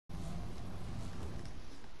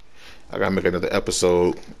I gotta make another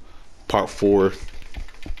episode, part 4.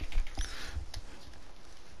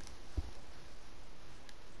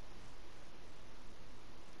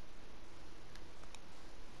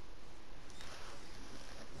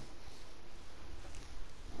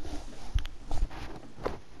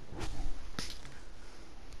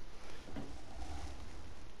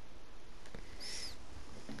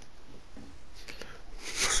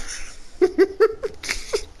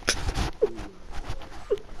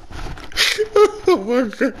 Oh my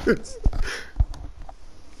goodness.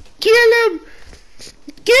 Kill him!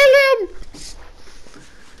 Kill him!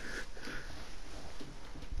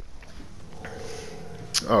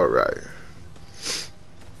 All right.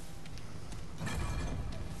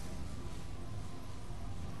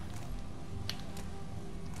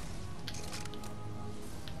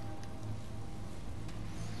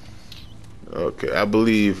 Okay, I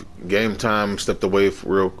believe Game Time stepped away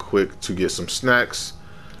real quick to get some snacks.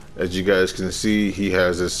 As you guys can see, he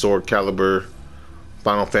has his sword caliber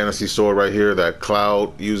Final Fantasy sword right here that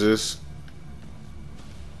Cloud uses.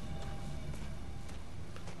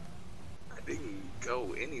 I didn't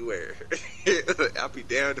go anywhere. I'll be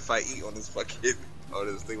damned if I eat on this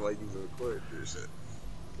thing while you record this shit.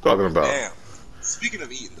 Talking about. Damn. Speaking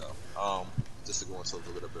of eating though, just to go into a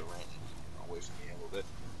little bit of a rant, away from me a little bit.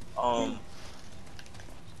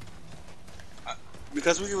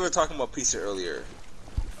 Because we were talking about pizza earlier.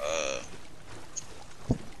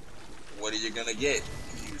 What are you gonna get?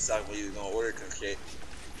 You was talking about you were gonna order cake.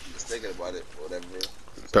 You was thinking about it, whatever.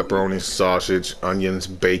 Pepperoni, sausage, onions,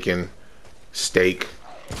 bacon, steak.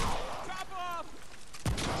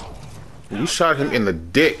 You shot him in the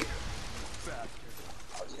dick.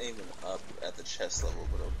 I was aiming up at the chest level,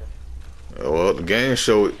 but okay. Well, the game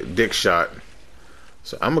showed dick shot.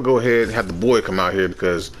 So I'm gonna go ahead and have the boy come out here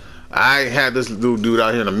because I ain't had this little dude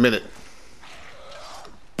out here in a minute.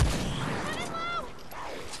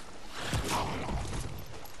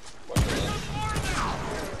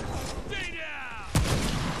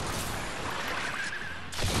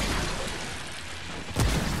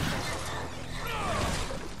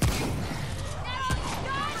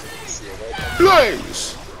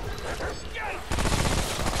 Blaze!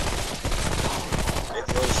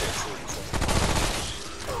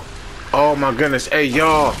 Oh my goodness, hey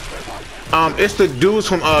y'all. It's the dudes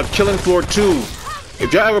from Killing Floor 2.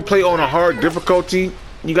 If y'all ever play on a hard difficulty,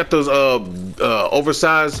 you got those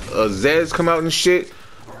oversized Zeds come out and shit.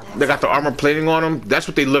 They got the armor plating on them. That's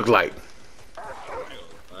what they look like.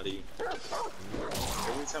 Buddy.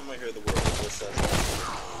 Every time I hear the word oversized,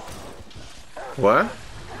 What?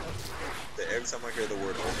 every time I hear the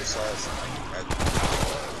word oversized,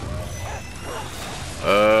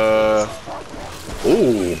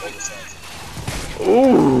 Ooh.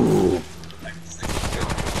 Ooh.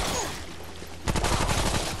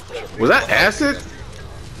 Was that acid?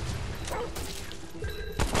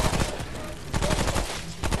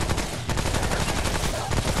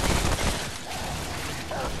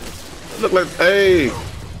 Look like, hey,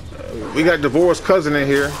 we got divorced cousin in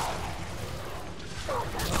here.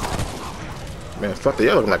 Man, fuck the,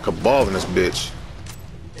 y'all looking like Cabal in this bitch.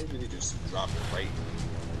 they really just drop it right.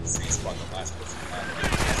 Same spot the last person.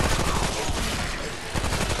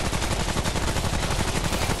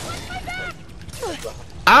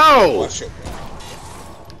 Ow! Watch it.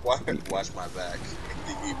 Watch my back.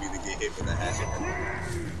 They need me to get hit with the hatchet.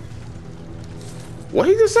 What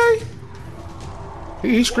he just say?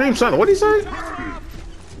 He screamed something. What did he say?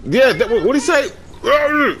 Yeah, what did he say?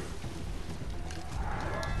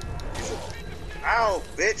 Ow,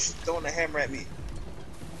 bitch! Throwing a hammer at me.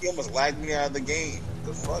 He almost lagged me out of the game.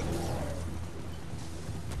 The fuck?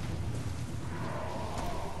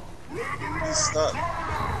 He's stuck.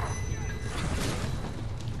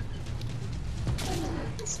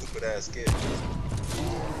 Stupid ass kid.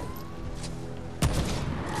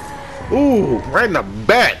 Ooh, right in the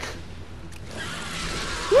back.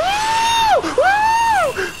 Woo!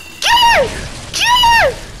 Woo! Kill it! Kill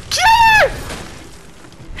it! Kill it!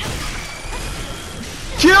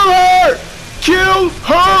 Kill her! Kill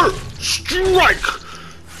her! Strike!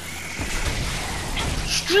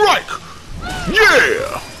 Strike!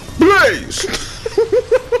 Yeah! Blaze!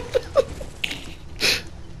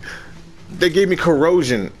 They gave me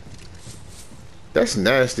corrosion. That's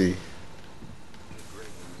nasty.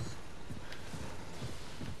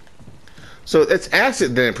 So it's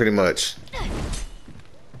acid then, pretty much.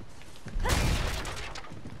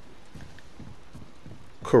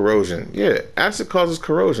 Corrosion. Yeah, acid causes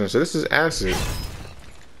corrosion, so this is acid.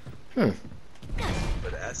 But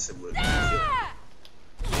acid would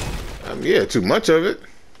Yeah, too much of it.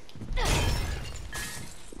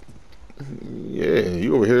 Yeah, you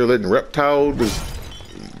You over here letting reptile just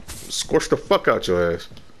scorch the fuck out your ass.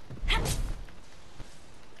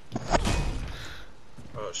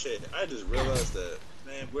 Oh shit! I just realized that,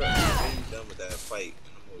 man, we're already done with that fight,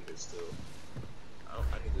 and I'm over here still. I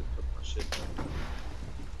need to put my shit down.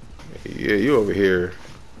 Yeah, you over here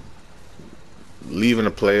leaving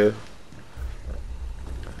a player.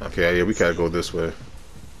 Okay, yeah, we gotta go this way.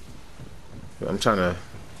 I'm trying to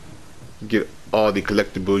get all the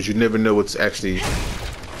collectibles. You never know what's actually. You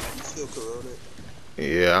still corroded?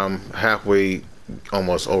 Yeah, I'm halfway,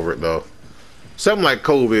 almost over it though. Something like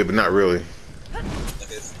COVID, but not really. Like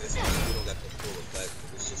it's you don't got the full effect.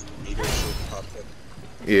 It's just the meter shit popped up.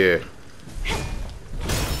 Yeah.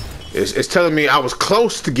 It's telling me I was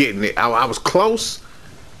close to getting it. I was close,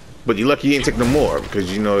 but you're lucky you didn't take no more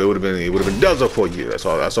because you know it would have been dozo for you. That's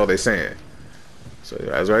all they're saying. So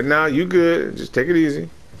as right now, you good. Just take it easy.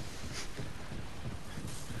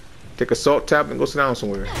 Take a salt tablet and go sit down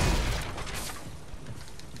somewhere.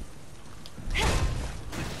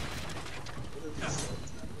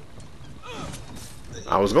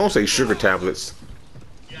 I was gonna say sugar tablets.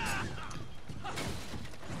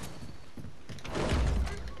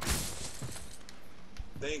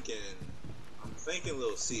 I'm thinking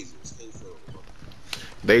Little Caesars.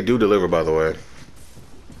 They do deliver, by the way.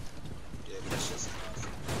 Yeah, but that's just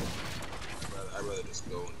I'd rather just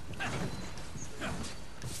go.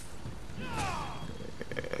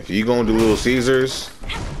 If you gonna do Little Caesars,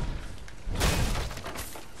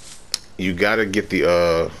 you gotta get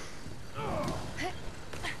the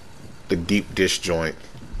deep dish joint.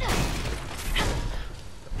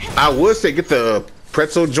 I would say get the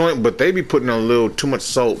pretzel joint, but they be putting on a little too much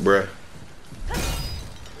salt, bruh.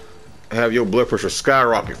 Have your blood pressure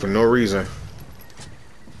skyrocket for no reason.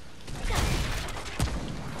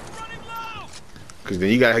 Cause then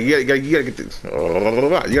you gotta get the you gotta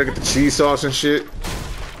get the cheese sauce and shit.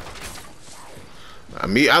 I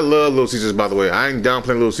love Little Caesars, by the way. I ain't downplaying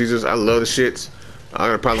Little Caesars. I love the shits. I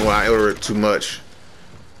got a problem when I order it too much.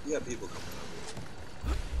 You got people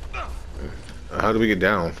coming over. How do we get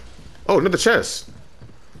down? Oh, another chest.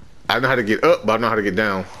 I know how to get up, but I don't know how to get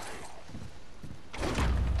down.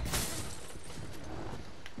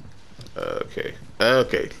 Okay.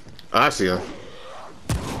 Okay. I see him.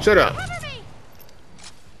 Shut up.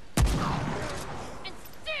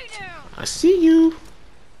 I see you.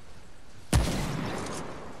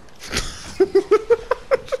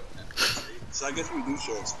 So I guess we do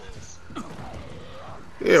share experience.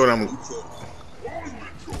 Yeah, when I'm.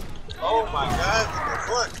 Oh my god,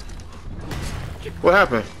 what the fuck? What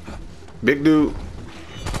happened? Big dude.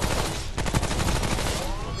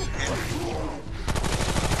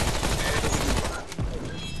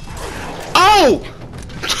 Oh!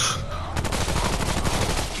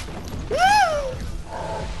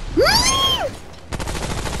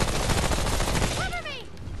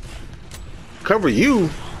 Cover you?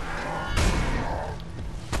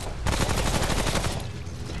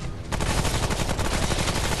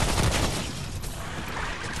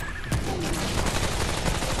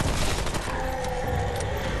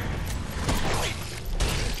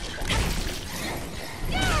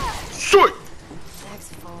 Shit!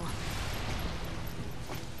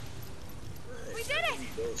 We did it!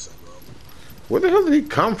 Where the hell did he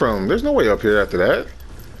come from? There's no way up here after that.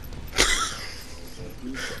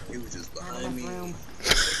 He was just behind me.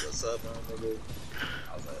 What's up, nigga?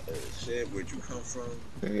 I was like, oh shit, where'd you come from?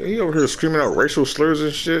 He over here screaming out racial slurs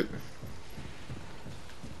and shit.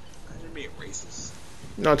 I didn't mean racist.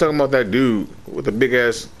 No, I'm talking about that dude with the big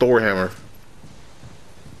ass Thor hammer.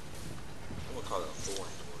 I'm gonna call it a thorn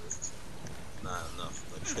hammer. It's not enough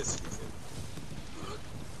electricity for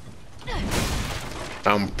it.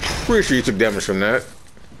 I'm pretty sure you took damage from that.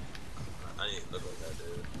 I didn't look like that,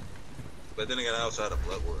 dude. But then again, I also had a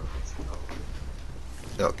blood world.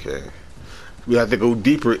 Okay. We have to go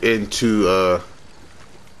deeper into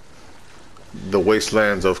the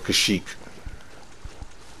wastelands of Kashyyyk.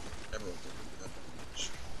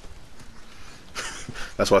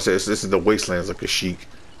 That's why I said this is the wastelands of Kashyyyk.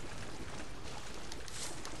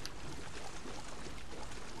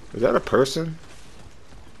 Is that a person?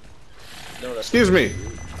 No, that's Excuse me.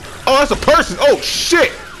 Oh, that's a person. Oh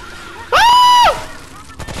shit. Ah!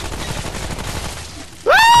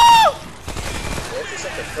 Ah! There's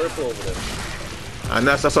something purple over there. And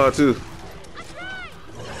I saw it too.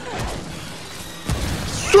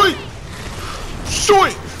 Sweet!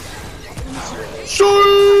 Sweet!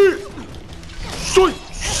 Sweet! Sweet!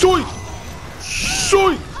 Sweet!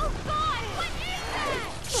 Sweet!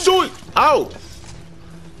 Sweet! Ow!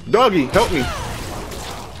 Doggy, help me.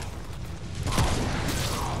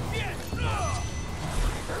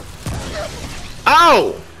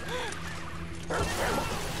 Ow!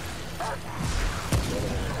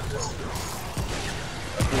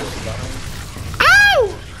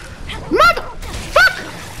 Ow! Motherfucker!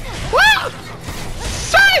 What?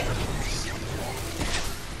 Shit!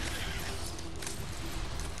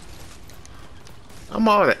 I'm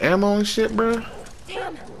all out of ammo and shit, bro.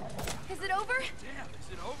 Damn. Is it over?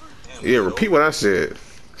 Yeah, repeat what I said.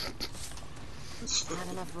 Not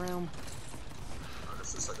enough room.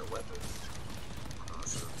 This is like a weapon.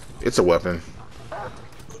 It's a weapon.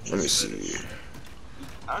 Let me see.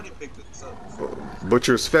 I already picked this up.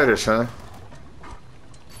 Butcher's fetish, huh?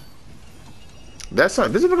 That's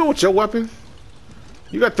not. Does it go with your weapon?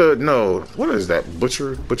 You got the no. What is that?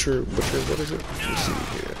 Butcher. What is it? Let me see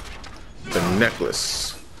here. The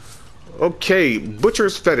necklace. Okay,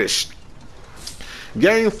 Butcher's fetish.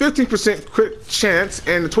 Gain 15% crit chance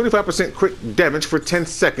and 25% crit damage for 10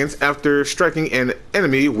 seconds after striking an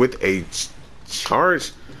enemy with a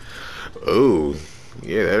charge. Oh,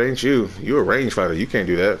 yeah, that ain't you. You a range fighter. You can't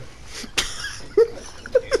do that. You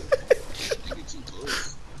get too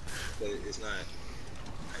close, but it's not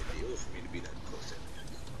ideal for me to be that close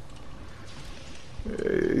to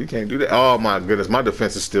him. You can't do that. Oh my goodness, my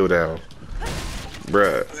defense is still down,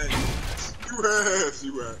 bruh.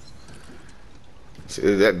 You ass.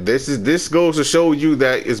 That this goes to show you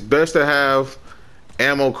that it's best to have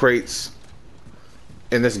ammo crates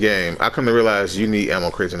in this game. I come to realize you need ammo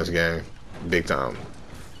crates in this game, big time,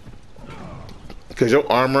 because your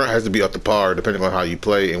armor has to be up to par depending on how you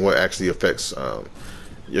play and what actually affects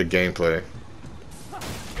your gameplay.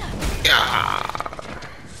 Yeah.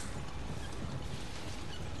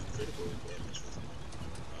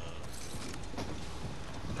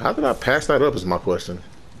 How did I pass that up is my question.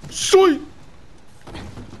 Sweet.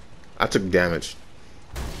 I took damage.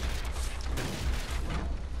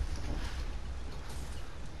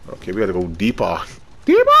 Okay, we gotta go deeper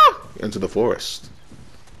into the forest.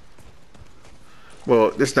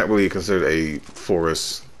 Well, it's not really considered a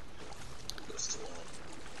forest.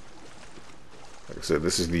 Like I said,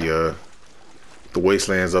 this is the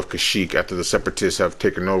wastelands of Kashyyyk after the Separatists have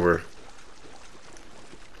taken over.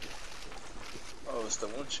 Oh, it's the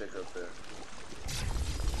one chick up there.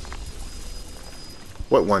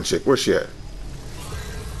 What one chick? Where's she at?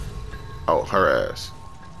 Oh, her ass.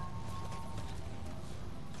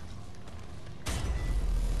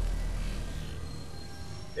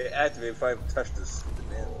 It activated if I touched this the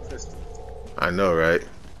damn pistol. I know, right?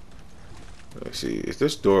 Let me see. If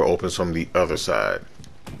this door opens from the other side,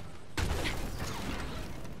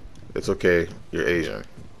 it's okay. You're Asian.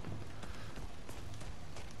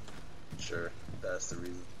 Sure, that's the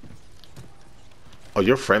reason. Oh,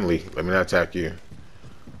 you're friendly. Let me not attack you.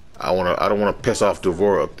 I don't wanna piss off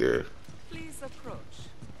Devore up there. Please approach.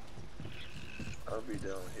 I'll be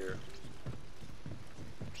down here.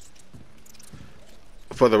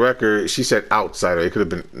 For the record, she said outsider. It could have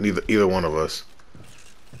been either one of us.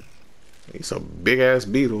 These some big ass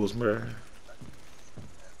beetles, man.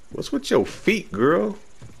 What's with your feet, girl?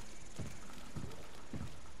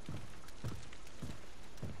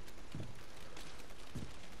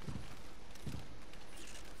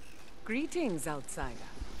 Greetings, outsider.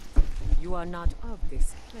 You are not of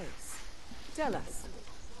this place. Tell us,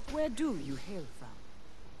 where do you hail from?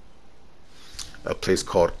 A place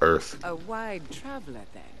called Earth. A wide traveler,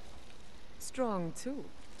 then. Strong, too,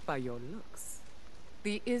 by your looks.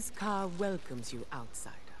 The Iskar welcomes you,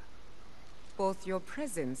 outsider. Both your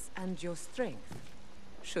presence and your strength,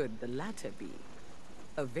 should the latter be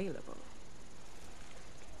available.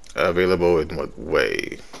 Available in what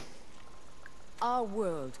way? Our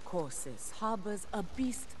world, Corsus, harbors a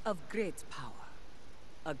beast of great power.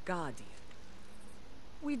 A guardian.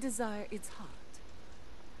 We desire its heart.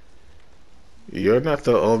 You're not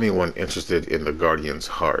the only one interested in the Guardian's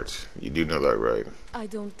heart. You do know that, right? I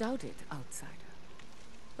don't doubt it, outsider.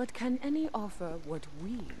 But can any offer what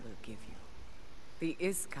we will give you? The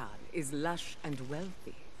Iskar is lush and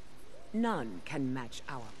wealthy. None can match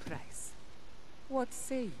our price. What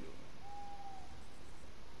say you?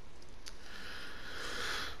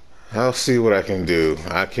 I'll see what I can do.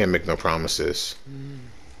 I can't make no promises.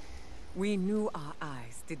 We knew our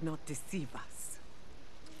eyes did not deceive us.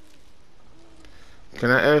 Can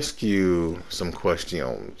I ask you some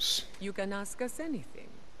questions? You can ask us anything.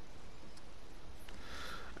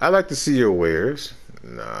 I'd like to see your wares.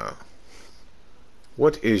 Nah.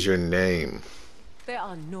 What is your name? There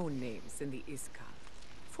are no names in the Iskar,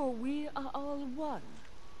 for we are all one.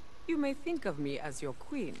 You may think of me as your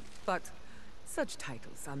queen, but such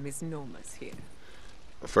titles are misnomers here.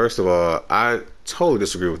 First of all, I totally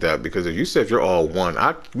disagree with that because if you said you're all one,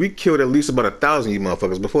 we killed at least about 1,000 you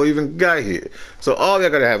motherfuckers before we even got here. So all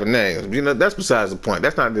y'all gotta have a name. You know, that's besides the point.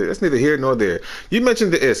 That's neither here nor there. You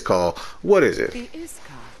mentioned the Iskall. What is it? The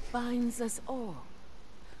Iskall binds us all.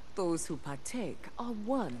 Those who partake are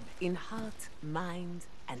one in heart, mind,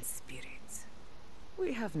 and spirit.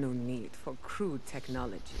 We have no need for crude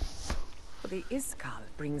technology. For the Iskall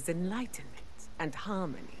brings enlightenment and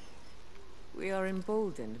harmony. We are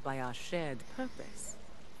emboldened by our shared purpose,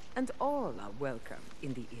 and all are welcome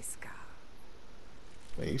in the Iskall.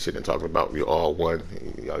 Man, you shouldn't talk about we all one.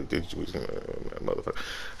 Y'all did motherfucker.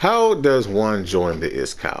 How does one join the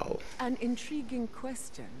Iskall? An intriguing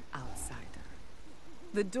question, outsider.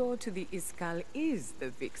 The door to the Iskall is the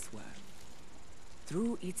Vix world.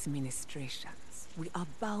 Through its ministrations, we are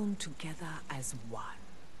bound together as one.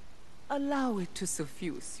 Allow it to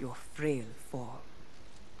suffuse your frail form.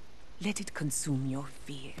 Let it consume your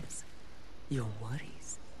fears, your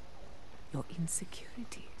worries, your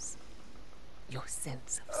insecurities, your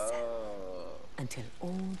sense of self, until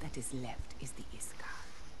all that is left is the Iskall.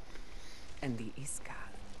 And the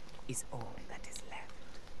Iskall is all that is left.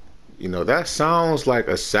 You know, that sounds like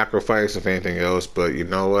a sacrifice if anything else, but you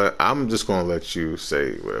know what? I'm just gonna let you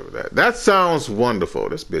say whatever that sounds wonderful.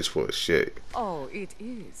 This bitch full of shit. Oh, it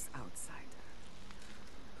is, outsider.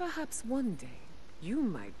 Perhaps one day you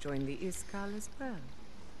might join the Iskall as well.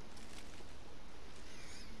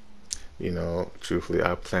 You know, truthfully,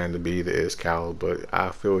 I plan to be the Iskall, but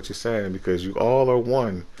I feel what you're saying because you all are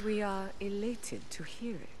one. We are elated to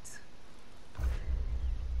hear it.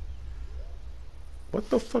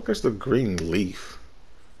 What the fuck is the green leaf?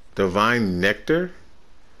 Divine nectar?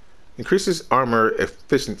 Increases armor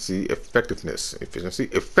effectiveness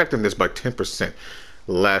by 10%.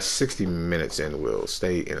 Lasts 60 minutes and will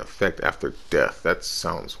stay in effect after death. That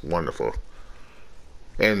sounds wonderful.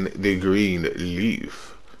 And the green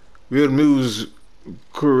leaf removes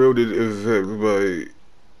corroded effect by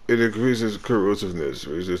it increases corrosiveness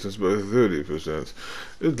resistance by 30%.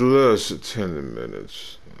 It lasts 10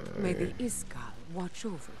 minutes. May the Iskall watch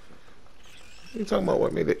over you. You talking about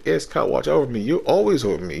what made the Iskall watch over me? You're always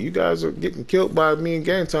over me. You guys are getting killed by me in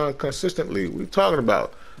game time consistently. What are you talking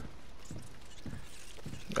about?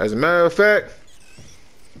 As a matter of fact,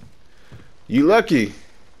 you lucky.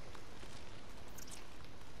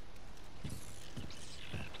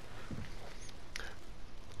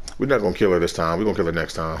 We're not gonna kill her this time. We're gonna kill her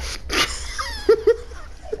next time.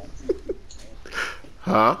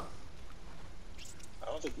 Huh? I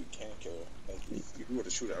don't think we can kill her. Like, if you were to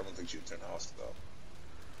shoot her, I don't think she would turn hostile.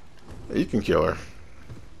 You can kill her.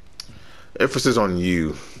 Emphasis on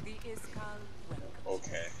you. The Iskall welcomes.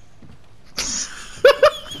 Okay.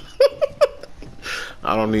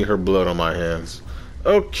 I don't need her blood on my hands.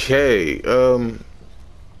 Okay, I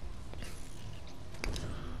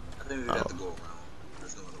think we have to go around.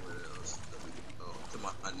 There's no other way else that we can go, to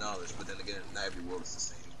my knowledge. But then again, not every world is the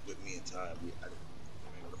same. With me and Ty, I didn't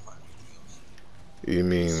able to find anything else. you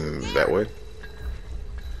mean that way?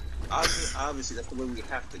 Obviously, that's the way we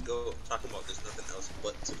have to go. I'm talking about there's nothing else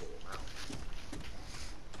but to go around.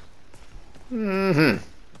 Mm-hmm.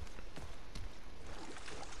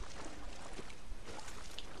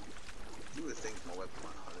 You would think my weapon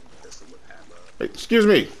on 100 pistol would have Hey, excuse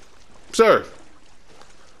me, sir.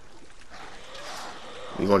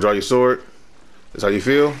 You gonna draw your sword? That's how you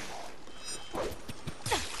feel?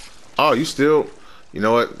 Oh, you still... You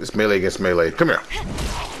know what? It's melee against melee. Come here.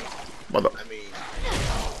 Mother... I mean...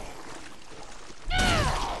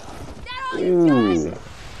 Ooh. It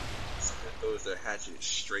throws their hatchet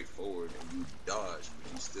straight forward and you dodge,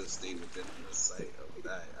 but you still stay within the sight of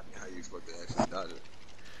that. I mean, how you expect to actually dodge it?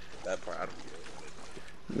 That part, I don't get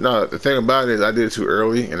it. No, the thing about it is I did it too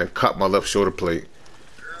early and it caught my left shoulder plate.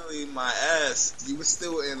 Early, my ass. You were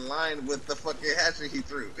still in line with the fucking hatchet he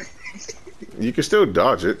threw. You can still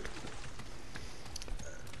dodge it.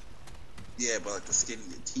 Yeah, but like the skin of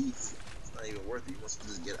your teeth, it's not even worth it. You want to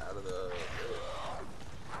just get out of the...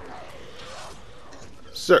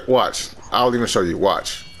 Sir, watch. I'll even show you.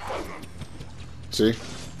 Watch. See?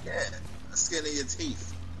 Yeah, the skin of your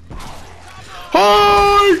teeth.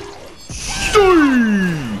 Hi! Stay!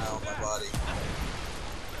 Ow, my body.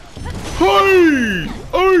 Hi!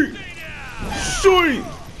 Hey! Stay!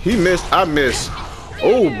 He missed. I missed.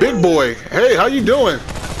 Oh, big boy. Hey, how you doing?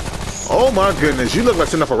 Oh my goodness, you look like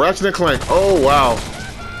something off a Ratchet and Clank. Oh wow.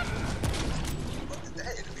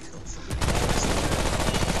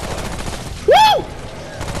 Woo!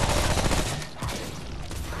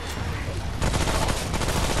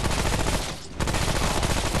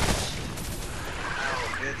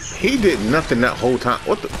 He did nothing that whole time.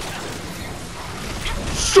 What the?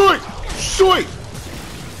 Shoot! Shoot!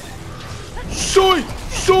 Shoot!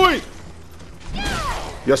 Shoot!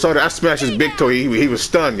 Y'all saw that? I smashed his big toe. He was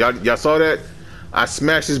stunned. Y'all saw that? I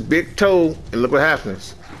smashed his big toe, and look what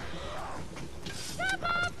happens.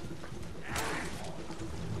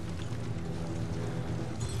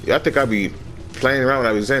 Yeah, I think I'd be playing around when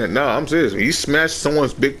I was saying it. No, I'm serious. When you smash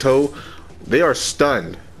someone's big toe, they are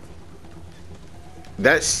stunned.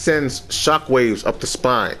 That sends shockwaves up the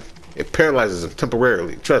spine. It paralyzes them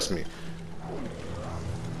temporarily. Trust me.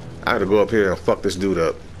 I gotta go up here and fuck this dude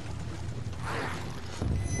up.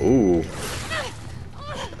 Ooh.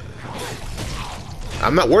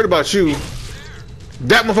 I'm not worried about you.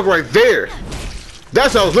 That motherfucker right there.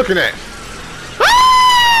 That's what I was looking at.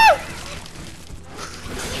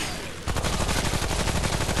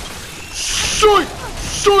 Shoot!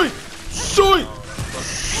 Shoot! Shoot!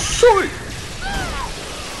 Shoot!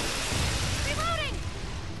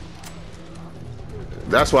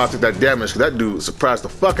 That's why I took that damage, because that dude surprised the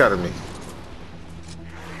fuck out of me.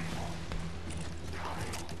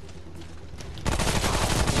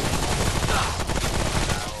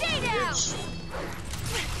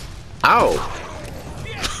 Ow!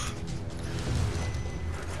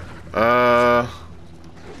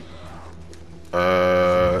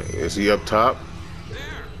 Is he up top?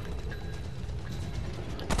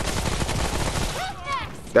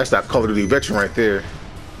 That's that Call of Duty veteran right there.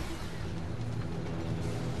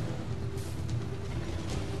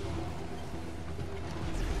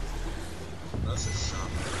 That's a shot.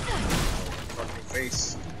 Fucking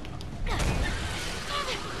face.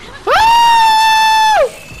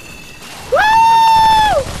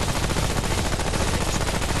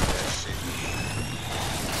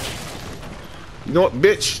 You know what,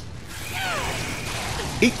 bitch?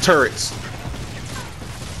 Eat turrets.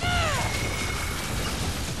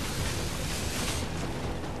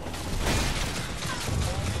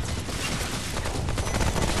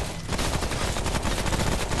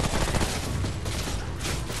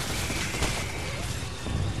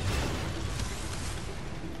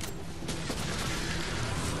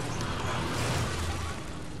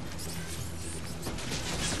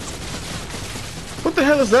 What the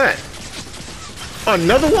hell is that?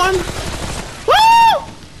 Another one? Woo!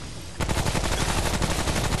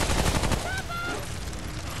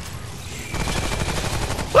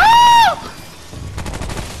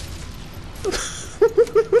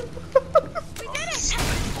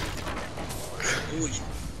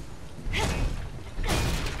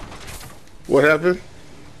 What happened?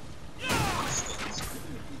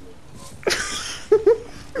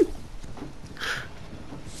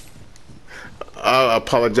 I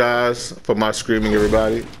apologize for my screaming,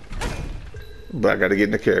 everybody, but I gotta get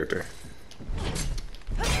in the character.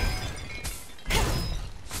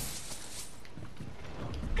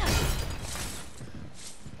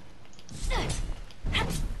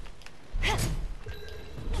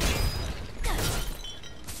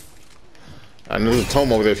 I know there's a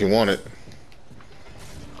tome over there if you want it.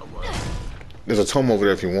 There's a tome over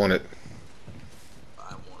there if you want it.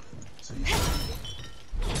 I want it. So you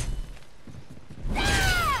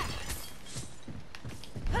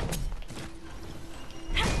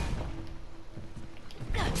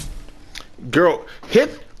Girl,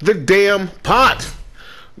 hit the damn pot.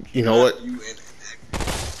 You know what?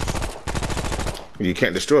 You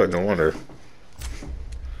can't destroy it, no wonder.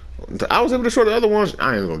 I was able to destroy the other ones.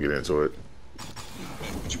 I ain't even gonna get into it.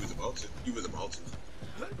 But you was about to. You was about to.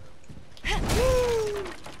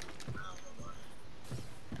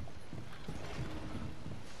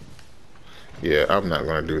 Yeah, I'm not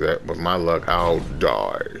gonna do that. But my luck, I'll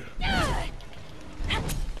die.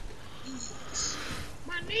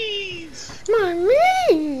 My knees. My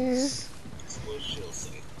knees. That's what she'll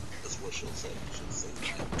say. That's what she'll say. She'll say.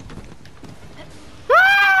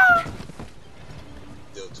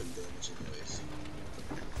 Deal some damage anyways.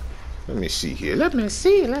 Let me see here. Let me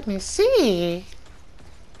see. Let me see.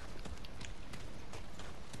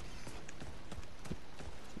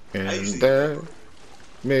 And that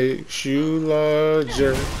makes you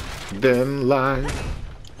larger than life.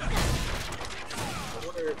 I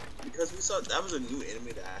wonder, because we saw that was a new anime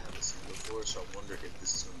that I haven't seen before, so I wonder if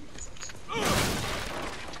this is gonna be different.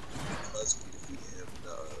 Because we defeated him,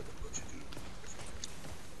 the butcher dude.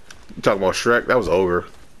 You talking about Shrek? That was ogre.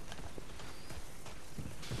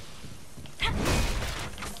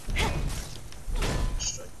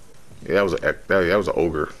 Yeah, that was that was an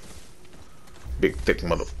ogre. Big thick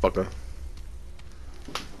motherfucker.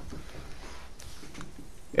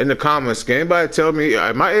 In the comments, can anybody tell me,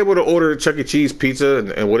 am I able to order Chuck E. Cheese pizza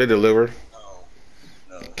and will they deliver?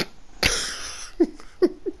 No.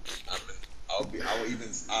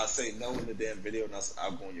 I'll say no in the damn video, and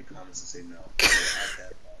I'll go in your comments and say no.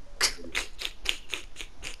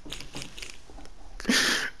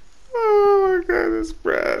 Oh my goodness,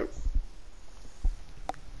 Brad.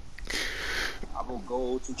 I will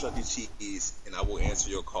go to Chuck E. Cheese and I will answer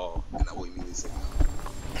your call and I will immediately say no.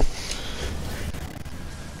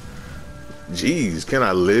 Jeez, can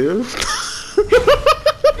I live?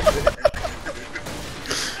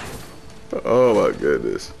 Oh my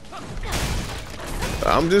goodness.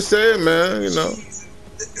 I'm just saying, man, you know.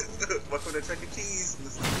 Welcome to Chuck E. Cheese.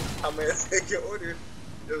 I'm gonna take your order.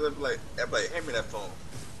 I'm like, hand me that phone.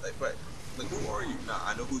 Like, but who are you? Nah,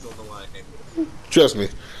 I know who's on the line. Hand me the phone. Trust me,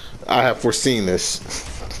 I have foreseen this.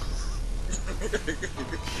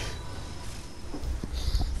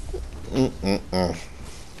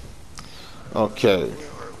 Okay.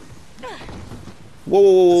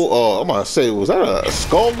 Whoa. I'm gonna say, was that a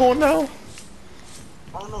skull going down?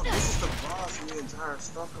 Oh no, this is the boss and the entire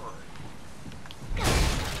stuff on.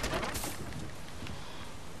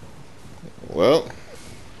 Well,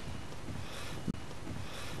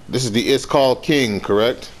 this is the It's Called King,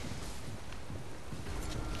 correct?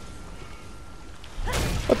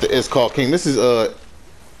 Not the It's Called King. This is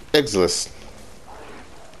Exilus.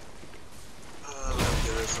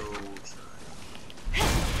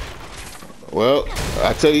 Well,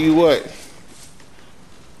 I tell you what.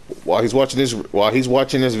 While he's watching this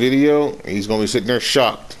video, he's gonna be sitting there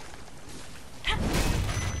shocked.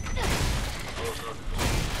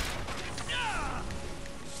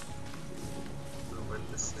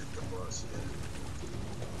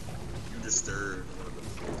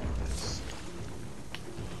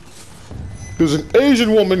 There's an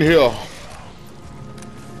Asian woman here.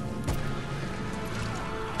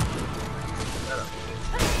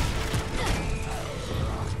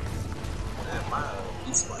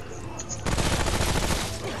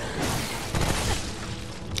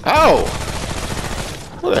 Ow!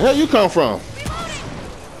 Where the hell you come from?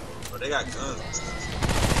 Well, they got guns.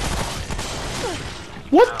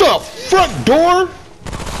 What the front door?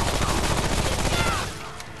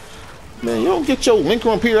 Man, you don't get your link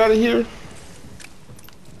on Peter out of here.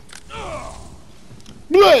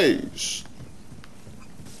 Blaze!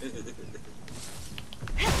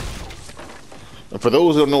 And for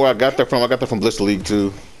those who don't know where I got that from Blister League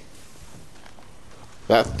too.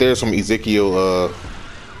 There's from Ezekiel,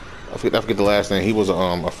 I forget the last name. He was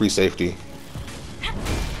a free safety.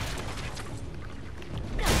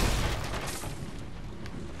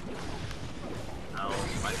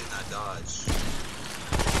 Why did I dodge?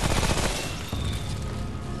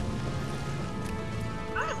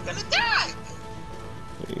 I'm gonna die!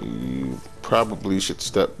 You probably should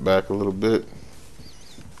step back a little bit.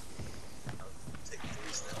 Take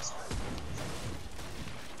 3 steps back.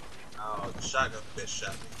 Oh, the shotgun bitch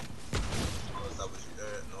shot me. Oh, that was you.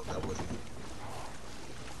 No, that wasn't you.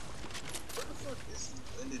 Where the fuck is he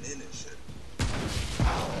blending in and shit?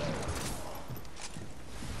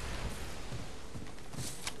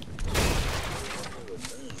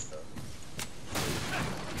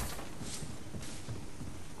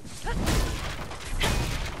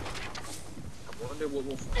 I wonder what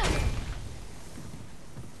we'll find.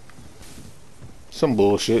 Some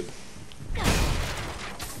bullshit.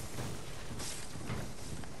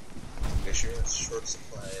 Guess you're in a short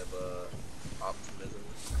supply of optimism.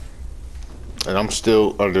 And I'm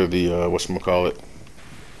still under the whatchamacallit.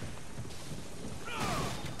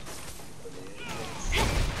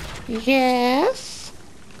 Yes.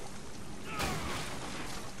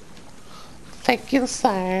 Thank you,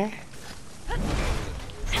 sir.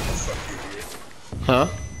 Huh?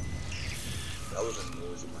 That was a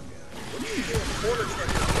noise in my god. What are you doing? Corner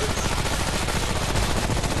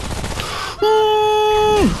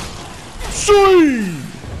Sweet!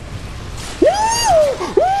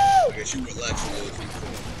 I guess you relax a little too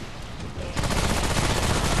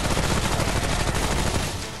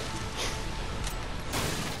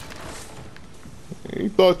quick. He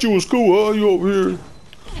thought you was cool, huh? You over here.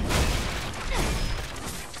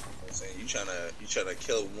 I'm saying you trying to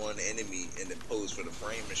kill one enemy and then pose for the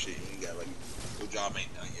frame and shit. You got like your job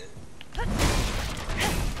ain't done yet.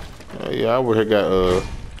 Yeah, I over here got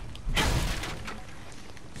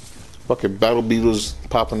fucking battle beetles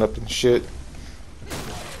popping up and shit.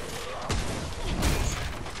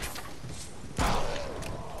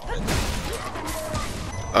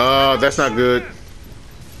 That's not good.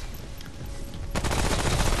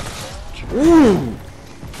 Ooh.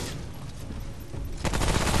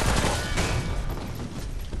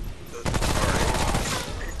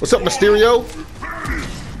 What's up, Mysterio?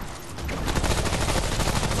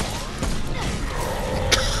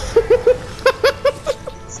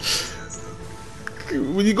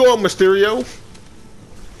 We Where you going, Mysterio?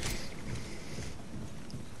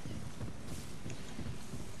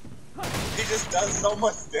 He just does so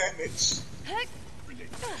much damage.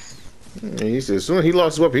 And he said, as soon as he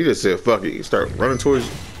lost his weapon, he just said, fuck it. He started running towards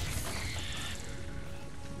you.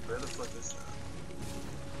 Where the fuck is that?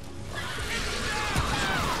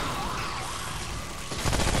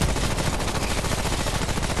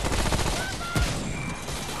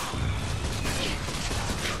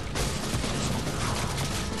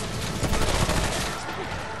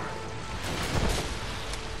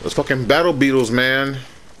 Those fucking battle beetles, man.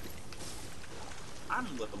 I'm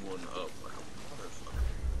leveling up like a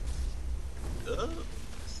motherfucker.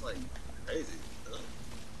 It's like crazy.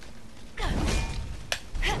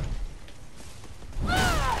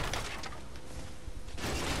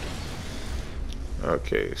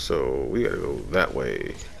 Okay, so we gotta go that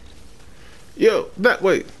way. Yo, that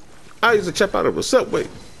way. I used to chop out of a subway.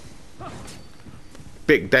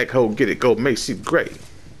 Big Dak Ho, get it, go Macy Gray.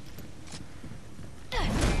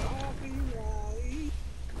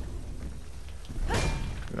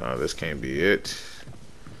 No, this can't be it.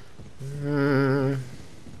 I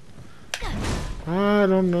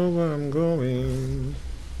don't know where I'm going.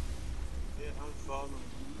 Yeah, I'm following.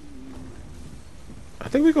 I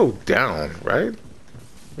think we go down, right?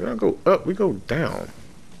 We don't go up, we go down.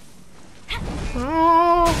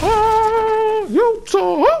 You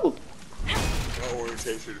so My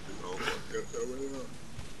orientation is over. Yes, I really am.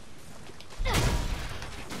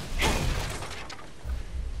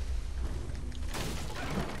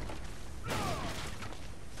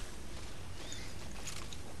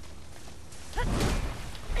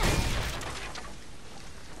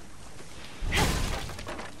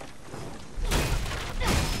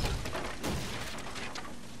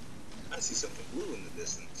 I see something blue in the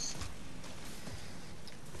distance.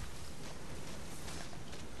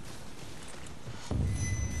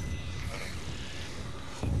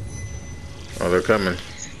 Oh, they're coming.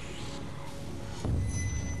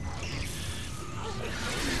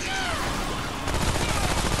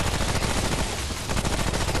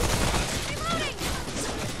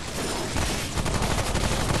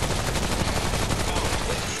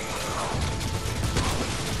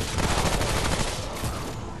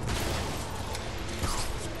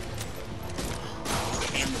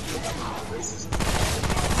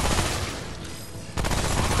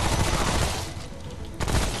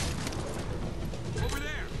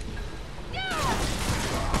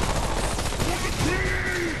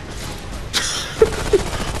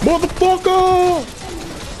 Motherfucker!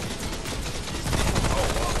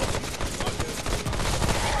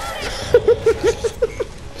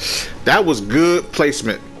 That was good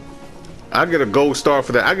placement. I get a gold star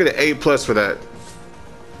for that. I get an A+ for that.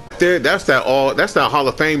 There, that's that Hall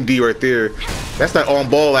of Fame D right there. That's that on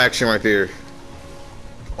ball action right there.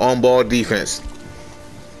 On ball defense.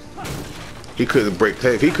 He couldn't break.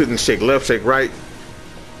 He couldn't shake left, shake right.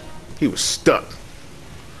 He was stuck.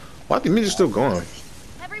 Why the midget still going?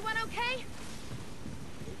 Everyone okay?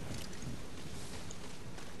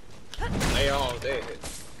 They all dead.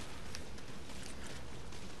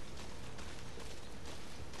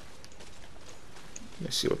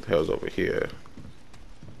 Let's see what the hell's over here.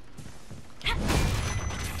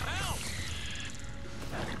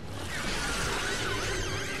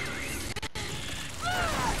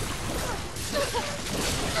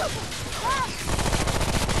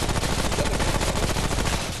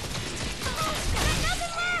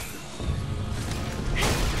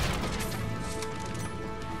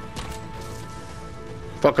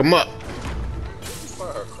 Fuck him up. You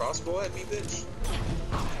fire a crossbow at me, bitch?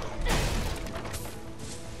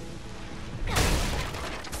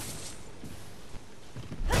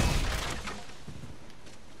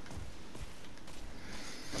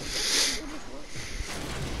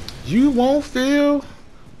 You won't feel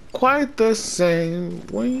quite the same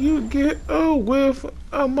when you get a whiff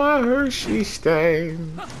of my Hershey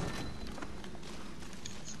stain.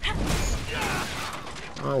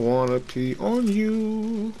 I wanna pee on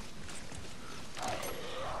you.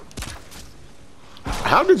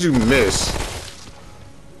 How did you miss?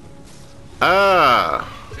 Ah.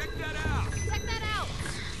 Check that out! Check that out!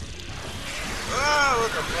 Ah,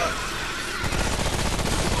 what the fuck?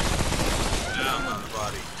 Down my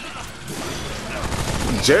body.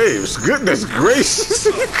 James, goodness gracious.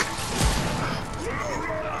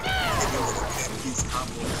 He's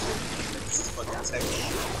combo. This is fucking technical.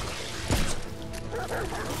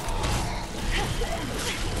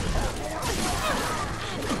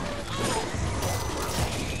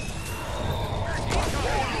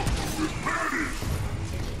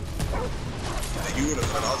 You would have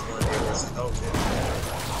thought I was going to get this. Oh,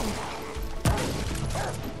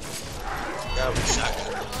 guy with a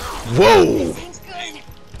shotgun. Whoa! Seems good.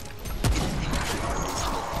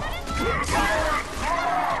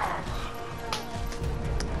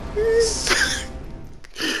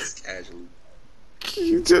 It's casual.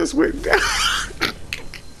 You just went down.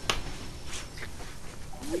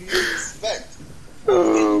 What do you expect?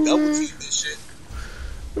 Oh, Double man. team this shit.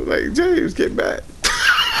 Like, James, get back.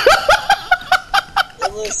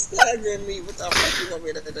 It was staggering me. What the fuck you want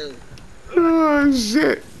me to do? Oh,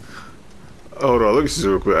 shit. Hold on, let me see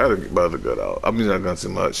real quick. I had to get my other gun out. I'm using that gun too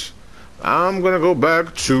much. I'm gonna go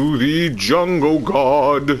back to the jungle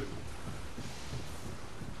god.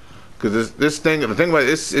 Cause this thing, the thing about it,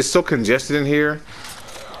 it's so congested in here.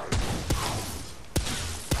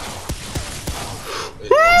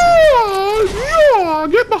 Yeah,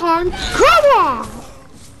 get behind. Come on.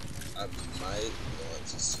 I might want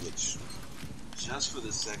to switch. Just for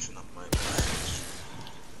this section, I might want to switch.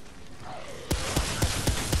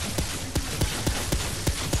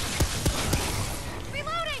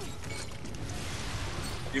 Reloading.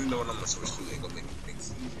 Even though what I'm gonna switch to ain't gonna make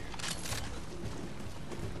things easier.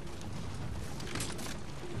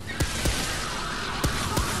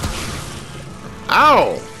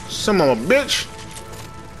 Ow! Son of a bitch.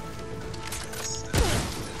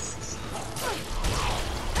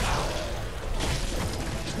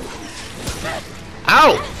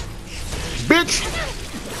 Ow! Bitch!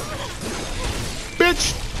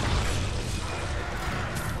 Bitch!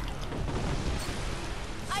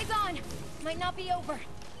 Eyes on. Might not be over.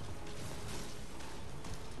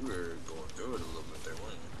 We were going through it a little bit there,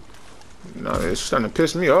 weren't we? No, it's starting to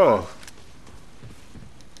piss me off.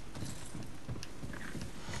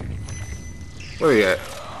 Where you at?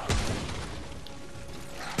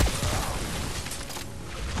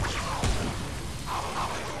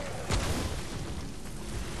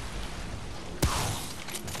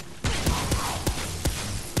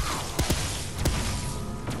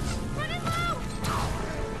 Running low.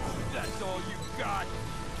 That's all you got.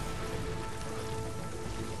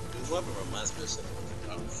 This weapon reminds me of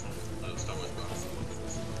something from Star Wars Battlefront.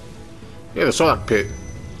 Yeah, the Sarlacc pit.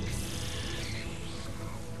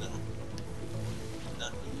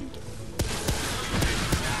 Not you.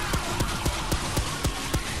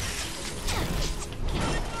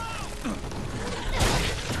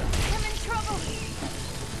 I'm in trouble.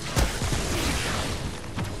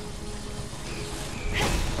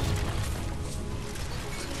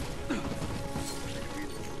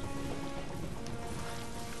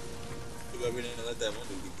 Too bad we didn't let that one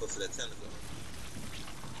dude be close to that tentacle.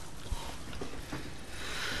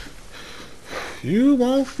 You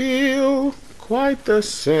won't feel quite the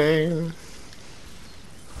same.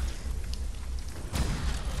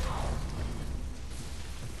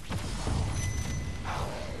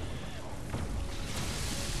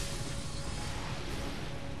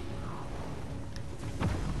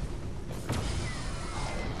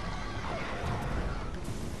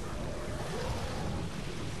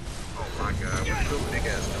 Oh my god, what the big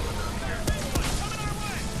ass coming down here?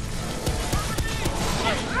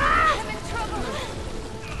 I'm in trouble.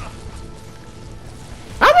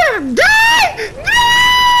 I'm gonna die!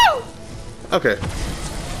 No! Okay.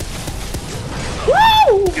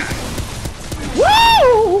 Woo!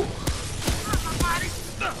 Woo!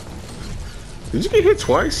 Did you get hit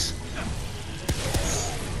twice?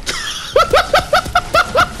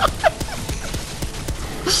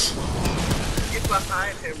 Get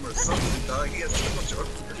behind him or something, dog. He has too much armor.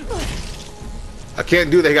 I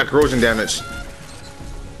can't do that. He got corrosion damage.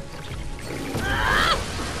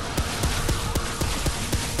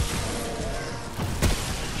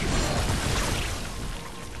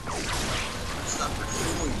 Stop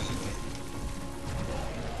pursuing me.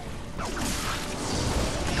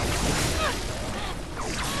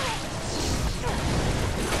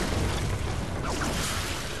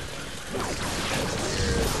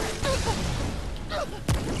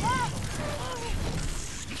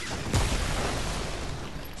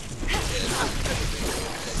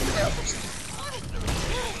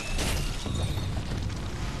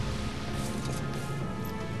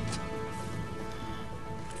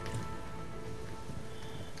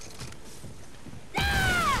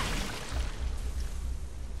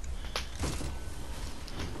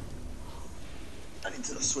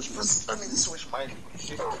 I need to switch my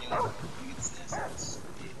shift key. Gotta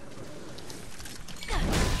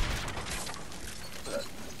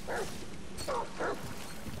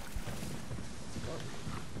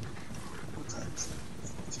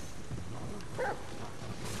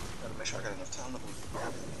make sure I got enough time to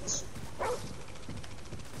grab this.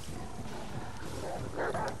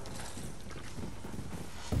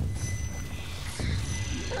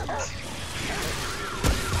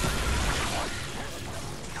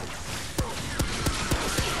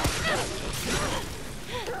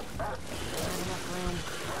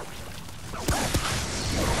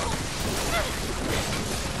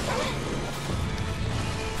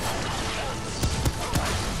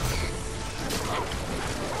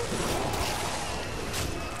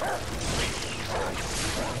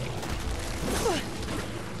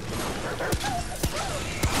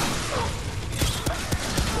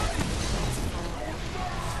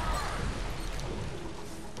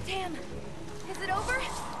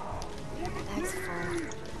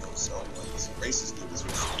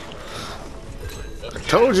 I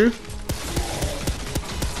told you.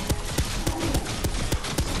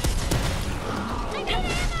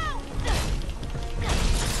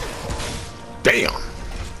 Damn.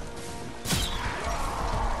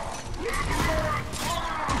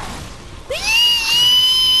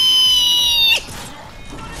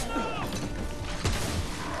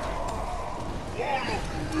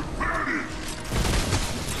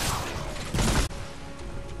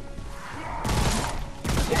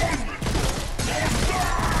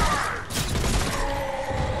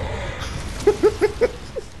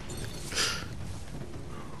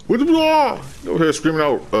 What the blah? You over here screaming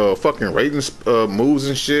out fucking Raiden moves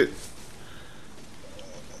and shit.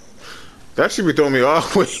 That should be throwing me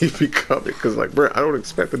off when you become it, cause like, bro, I don't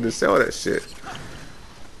expect them to sell that shit.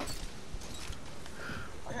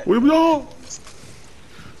 What the blah?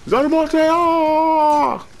 Zanamate,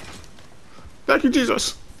 ah! Thank you,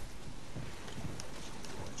 Jesus.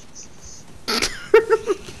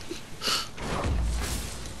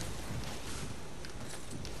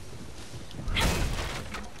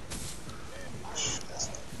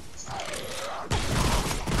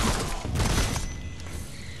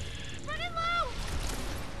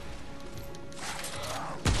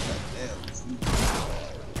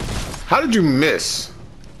 How did you miss?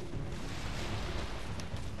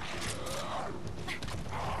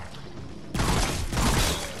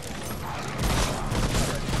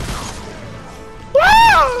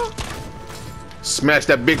 Woo! Smashed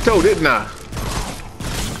that big toe, didn't I?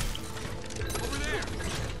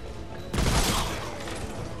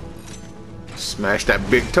 Smashed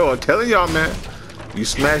that big toe. I'm telling y'all, man. You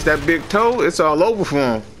smash that big toe, it's all over for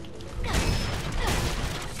him.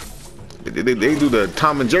 They do the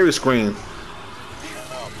Tom and Jerry scream.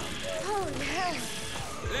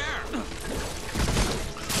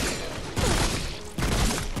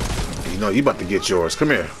 You know you about to get yours. Come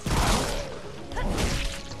here.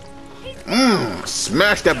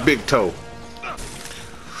 Smash that big toe.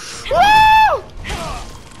 Woo!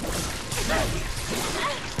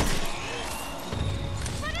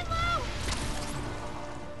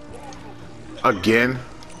 Again.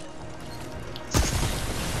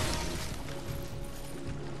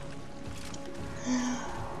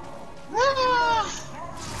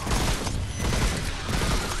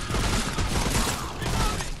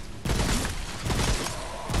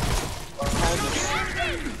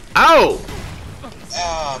 Ow!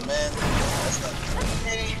 Ah, man. That's not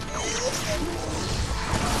okay.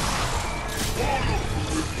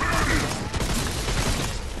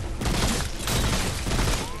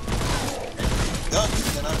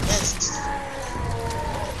 Then I missed.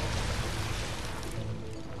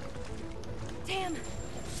 Damn.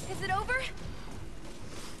 Is it over?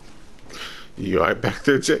 You alright back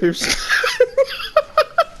there, James?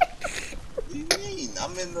 What do you mean?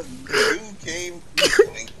 I'm in the dude came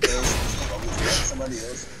somebody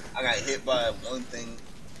else. I got hit by one thing,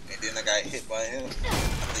 and then I got hit by him.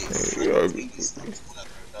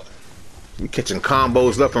 We catching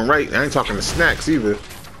combos left and right. I ain't talking to snacks either.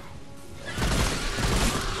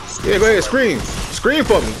 Yeah, go ahead, scream. Scream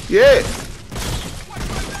for me. Yeah.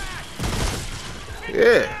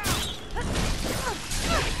 Yeah.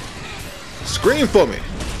 Scream for me.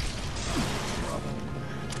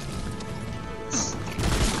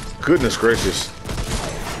 Goodness gracious.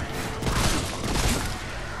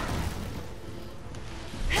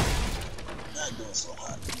 Not doing so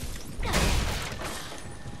hot.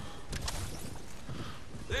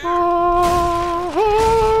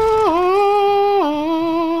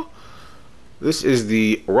 This is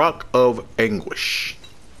the Rock of Anguish.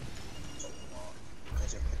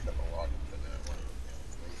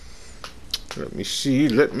 Let me see,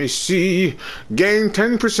 let me see. Gain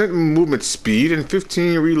 10% movement speed and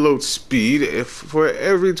 15 reload speed if for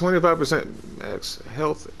every 25% max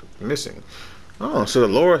health missing. Oh, so the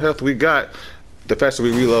lower health we got, the faster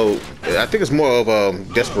we reload. I think it's more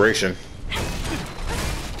of desperation.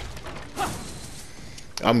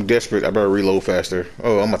 I'm desperate. I better reload faster.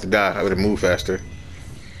 Oh, I'm about to die. I better move faster.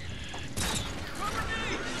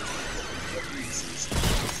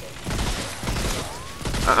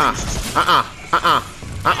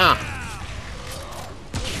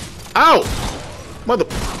 Ow! Mother.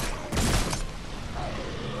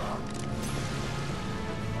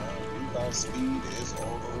 Reload speed is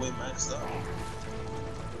all the way maxed up.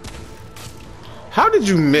 How did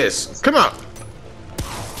you miss? Come on.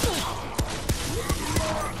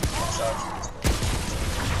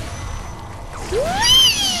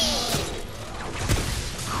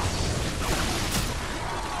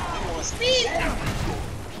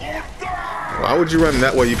 Why would you run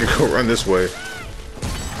that way? You could go run this way.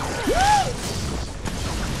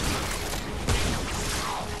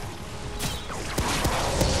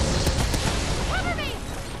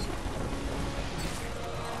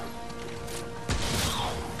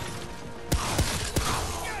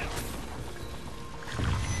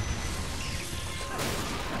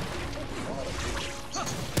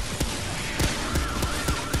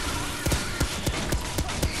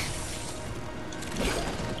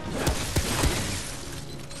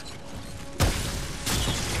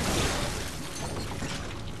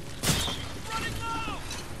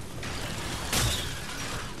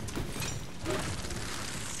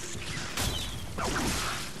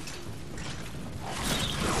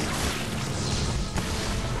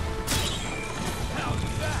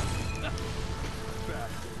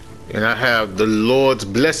 And I have the Lord's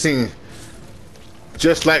blessing.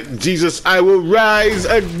 Just like Jesus, I will rise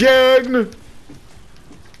again.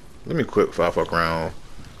 Let me quit before I fuck around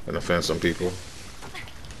and offend some people.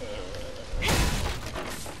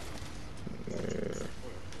 Yeah.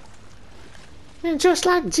 And just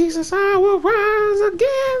like Jesus, I will rise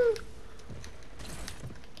again.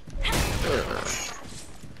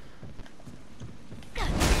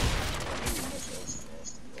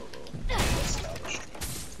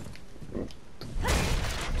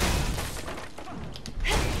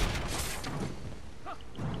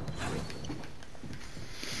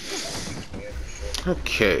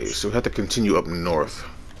 Okay, so we have to continue up north.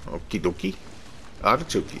 Okie dokie.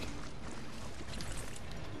 Artichoke.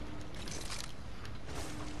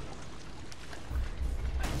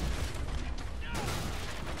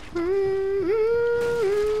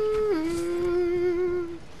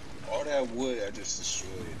 All that wood I just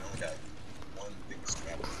destroyed, and I got one big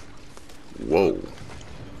scrap. Whoa.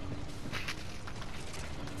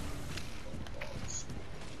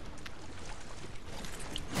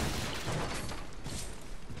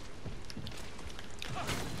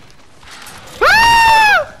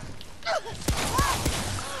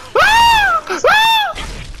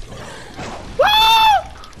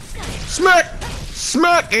 Smack!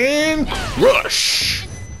 Smack and rush!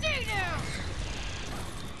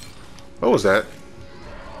 What was that?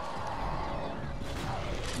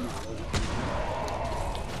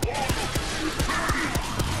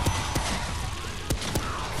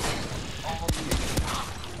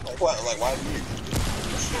 Like what? Like why do you?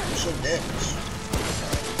 What's your damage?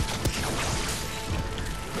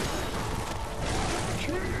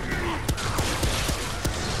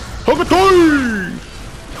 Hogatoi!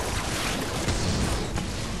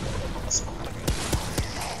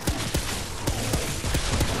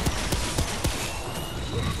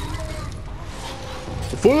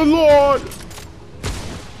 For the Lord!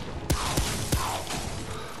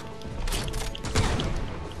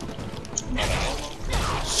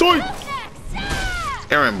 Soy!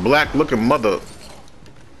 Aaron Black looking mother. I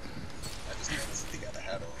just noticed he got a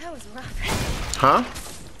hat on. That was rough. Huh?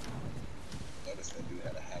 Noticed that dude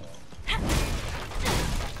had a hat on.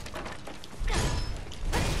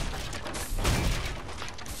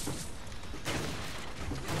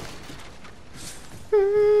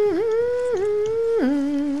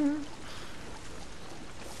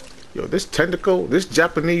 Yo, this tentacle, this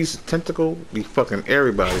Japanese tentacle be fucking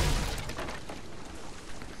everybody.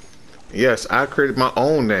 Yes, I created my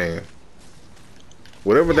own name.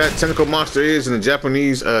 Whatever that tentacle monster is in the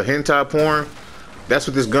Japanese hentai porn, that's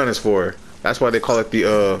what this gun is for. That's why they call it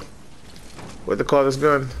the what they call this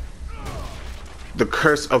gun? The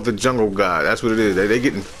Curse of the Jungle God. That's what it is. They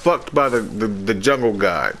getting fucked by the jungle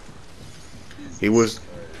god. He was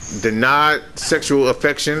denied sexual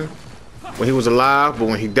affection when he was alive, but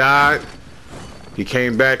when he died, he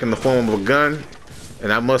came back in the form of a gun.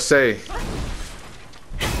 And I must say,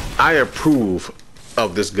 I approve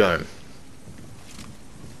of this gun.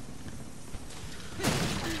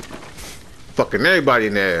 Fucking everybody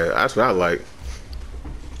in there. That's what I like.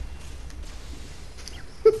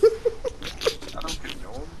 I don't even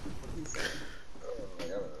know him.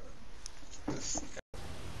 What he said?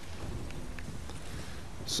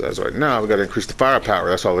 So that's right now we gotta increase the firepower.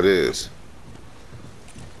 That's all it is.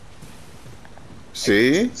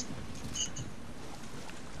 See?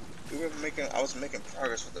 I was making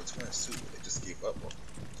progress with the twins too. They just gave up on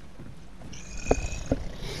me.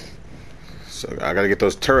 So I gotta get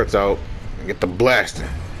those turrets out and get the blasting.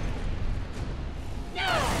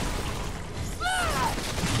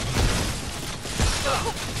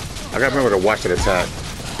 I gotta remember to watch that attack.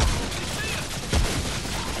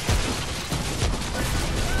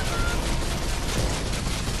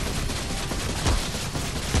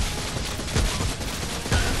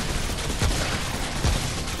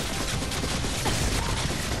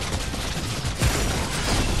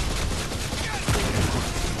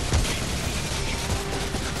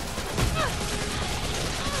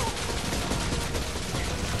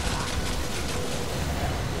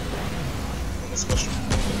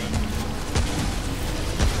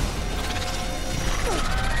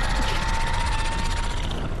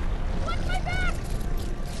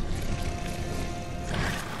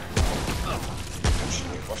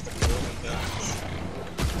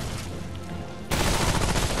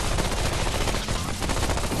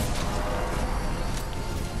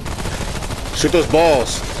 Shoot those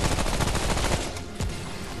balls.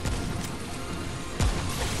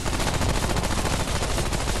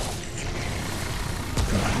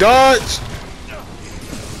 Dodge.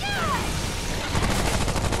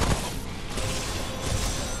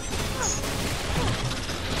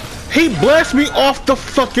 He blasted me off the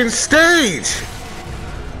fucking stage.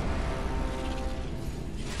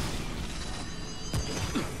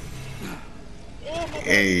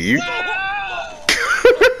 Hey, you.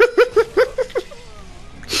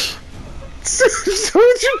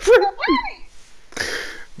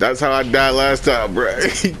 That's how I died last time, bro.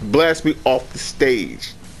 He blasted me off the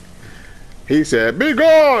stage. He said, "Be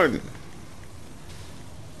gone."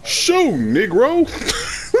 Shoot, Negro.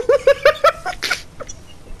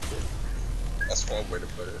 That's one way to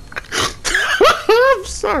put it. I'm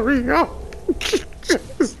sorry, yo.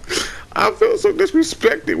 I felt so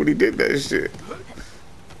disrespected when he did that shit.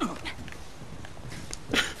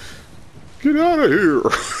 Get out of here.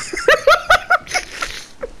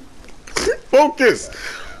 Focus.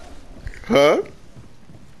 Huh?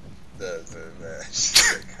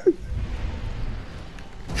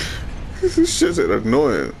 This shit's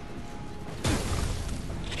annoying.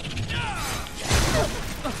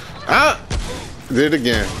 Ah! Did it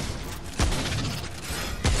again.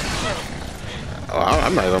 Oh,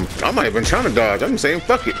 I'm not even trying to dodge. I'm saying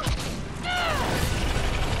fuck it.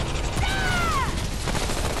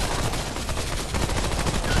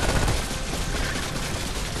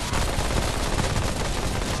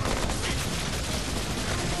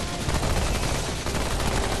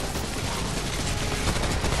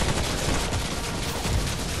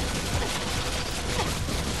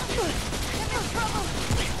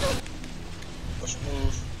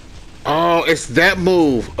 Oh, it's that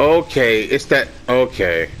move. Okay, it's that.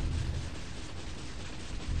 Okay.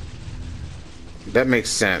 That makes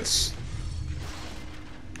sense.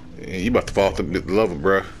 Yeah, you about to fall off the level,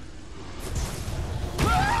 bruh.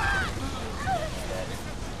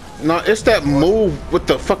 No, it's that move with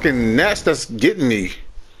the fucking nets that's getting me.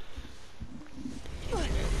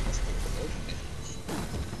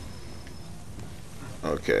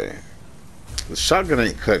 Okay. The shotgun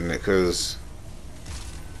ain't cutting it, cause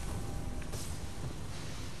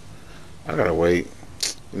I gotta wait.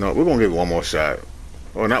 No, we're gonna give it one more shot.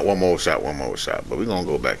 Or not one more shot, but we're gonna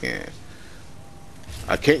go back in.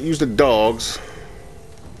 I can't use the dogs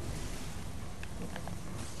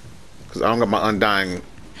because I don't got my undying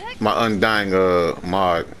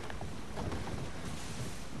mod.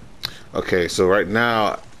 Okay, so right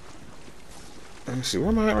now, let me see, where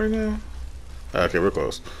am I at right now? Okay, we're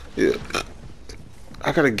close. Yeah,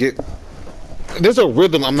 I gotta get. There's a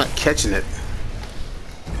rhythm, I'm not catching it.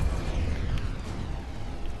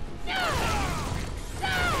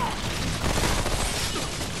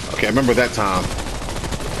 Okay, I remember that time.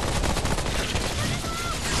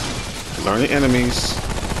 Learn the enemies.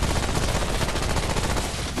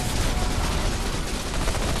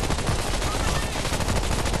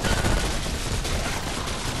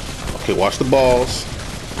 Okay, watch the balls.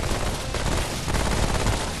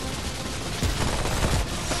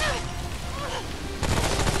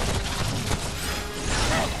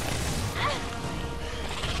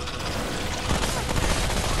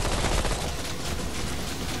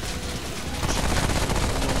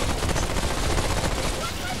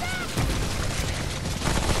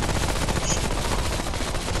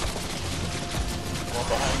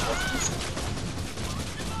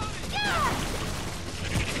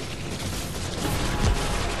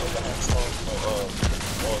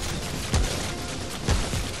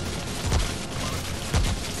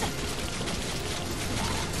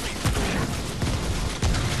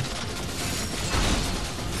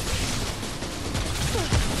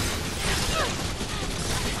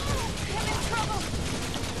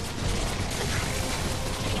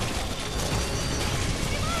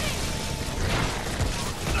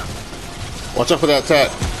 Watch out for that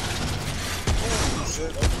attack.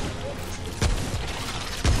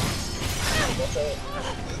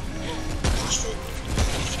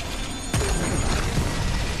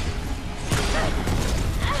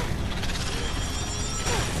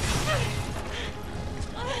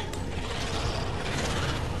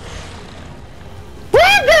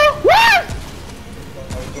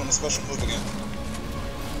 I'm doing a special move again.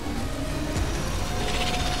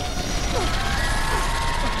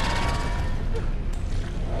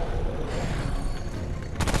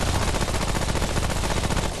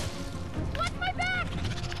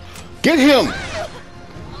 Get him!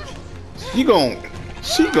 She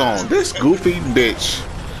gone. This goofy bitch.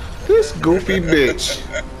 This goofy bitch.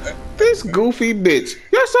 This goofy bitch.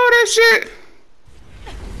 Y'all saw that shit?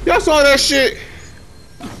 Y'all saw that shit?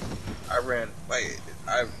 I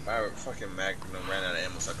my fucking Magnum ran out of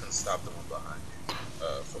ammo, so I couldn't stop the one behind me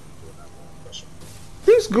from doing that one pressure.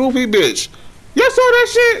 This goofy bitch. Y'all saw that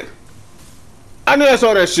shit? I knew I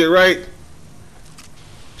saw that shit, right?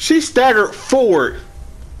 She staggered forward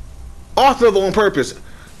off the level on purpose.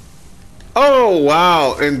 Oh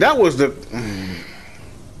wow, and that was the That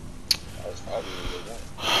was probably the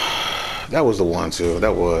one. that was the one too.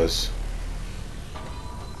 That was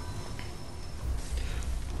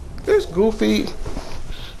this goofy.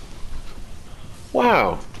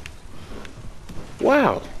 Wow.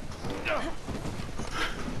 Wow.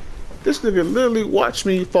 This nigga literally watched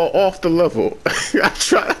me fall off the level. I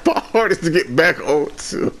tried my hardest to get back on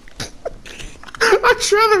too. I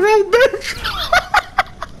tried to roll back.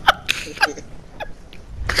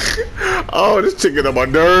 Oh, this chicken on my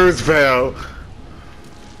nerves, pal.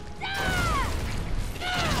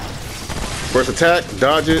 First attack,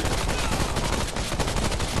 dodge it.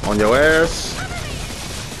 On your ass.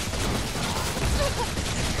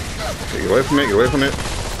 Okay, get away from it, get away from it.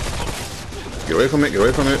 Get away from it, get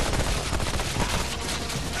away from it.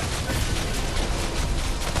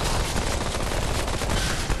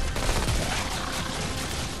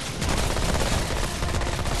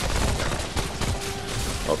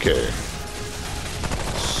 Okay.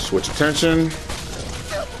 Switch attention.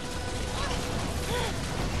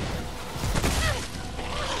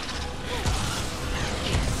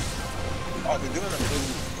 Oh, they're doing a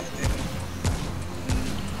move.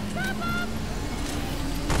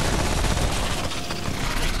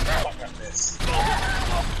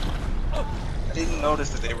 I didn't notice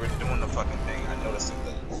that they were doing the fucking thing. I noticed it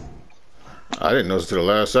then. I didn't notice till the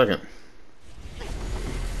last second.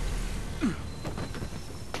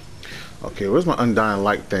 Okay, where's my undying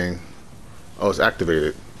light thing? Oh, it's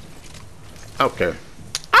activated. Okay.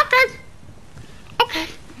 Okay. Okay.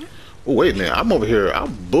 Oh, wait a minute. I'm over here.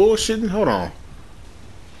 I'm bullshitting. Hold on.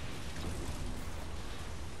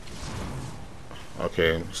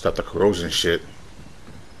 Okay, stop the corrosion shit.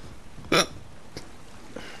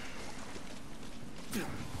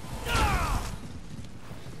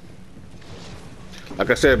 Like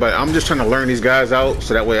I said, but I'm just trying to learn these guys out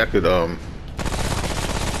so that way I could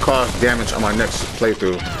cause damage on my next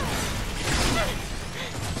playthrough.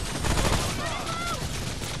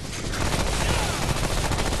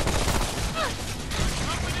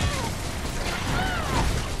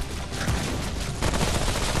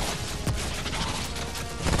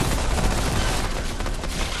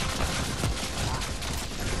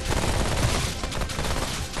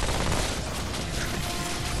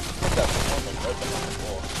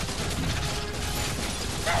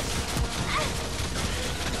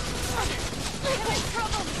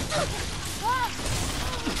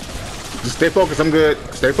 Just stay focused, I'm good.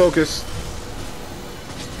 Stay focused.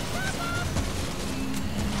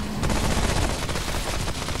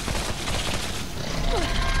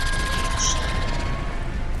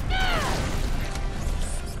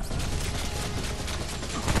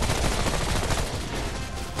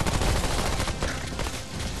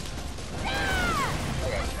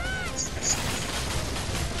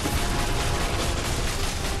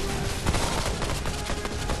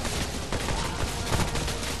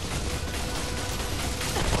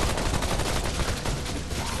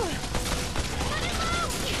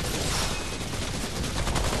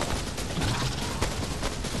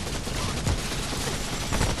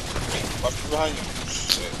 Behind you.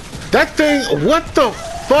 Shit. That thing, what the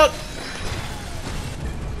fuck?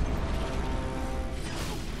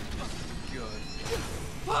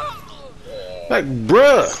 Like,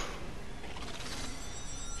 bruh.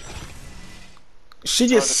 She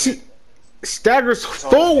just staggers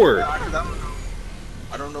forward.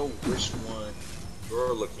 I don't know which one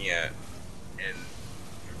you're looking at, and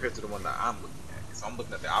compared to the one that I'm looking at. Because I'm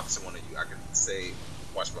looking at the opposite one of you. I can say,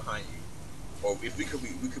 watch behind you. Or if we could be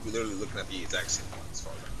literally looking at the exact same one as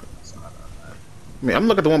far as I'm concerned. So I mean, I'm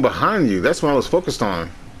looking at the one behind you. That's what I was focused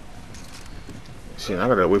on. Shit, I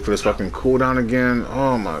gotta wait for this fucking cooldown again.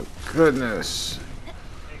 Oh my goodness.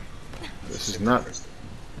 This is not.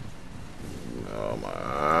 Oh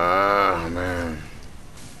my man.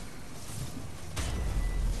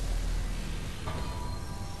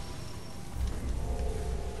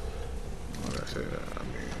 Like I said, I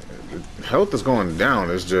mean, health is going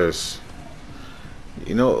down. It's just,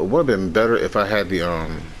 you know, it would have been better if I had the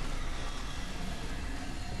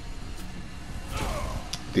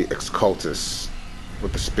Excultus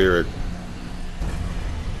with the spirit.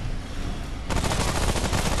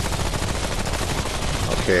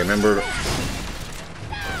 Okay, remember.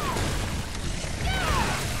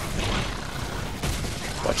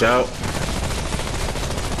 Watch out.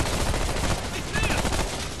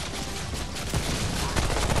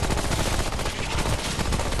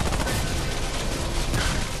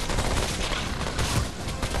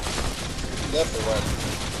 left or right?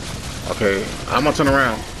 Okay, I'm gonna turn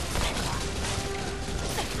around.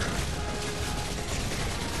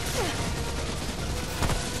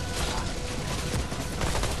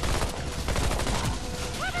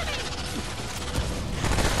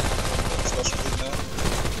 Special move now.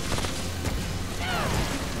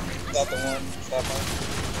 Stop the one. Stop one.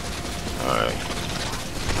 Alright.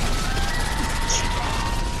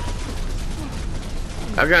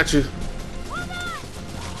 I got you.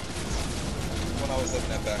 When I was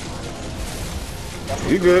looking at that.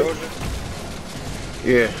 You good?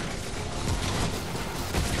 Yeah.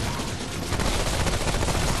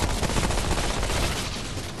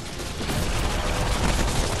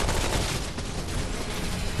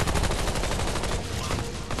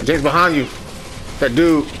 Jake's behind you. That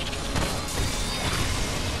dude.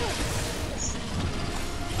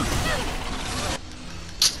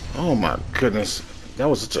 Oh my goodness. That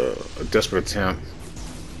was such a desperate attempt.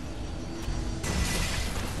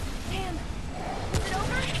 Damn. Is it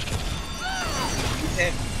over? You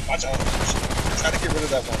can't. Watch out. Try to get rid of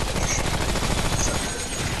that one.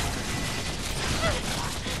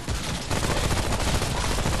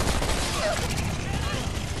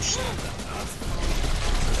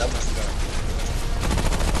 That one's done.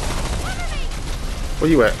 Where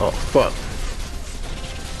you at? Oh fuck.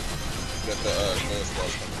 You got the nose ball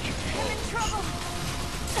coming.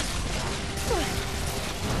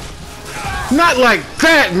 Not like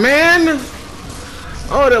that, man!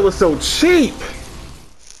 Oh, that was so cheap.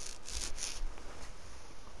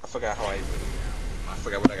 I forgot how I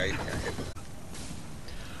forgot what I got even got hit with.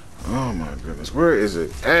 Oh my goodness, where is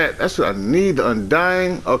it at? That's what I need, the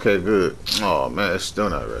Undying. Okay, good. Oh man, it's still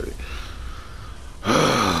not ready.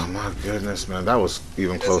 Oh my goodness, man, that was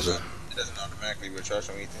even closer. It doesn't automatically recharge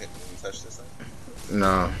when you touch this thing.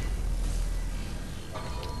 No.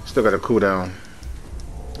 Still got a cooldown.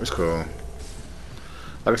 It's cool.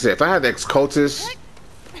 Like I said, if I had the ex-cultist,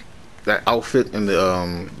 that outfit in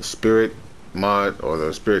the spirit mod or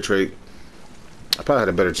the spirit trait, I probably had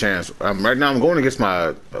a better chance. Right now, I'm going against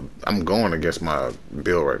my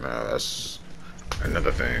build right now. That's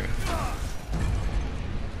another thing.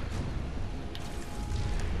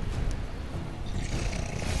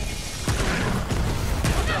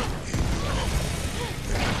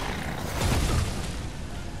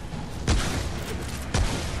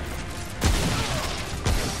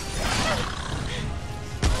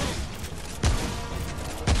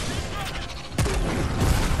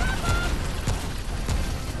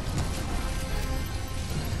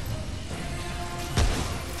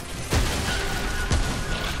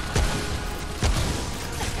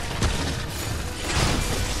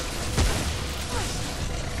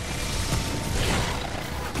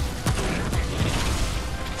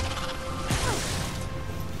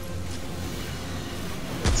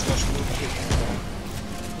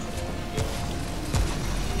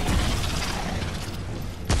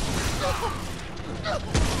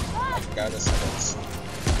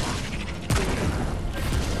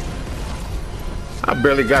 I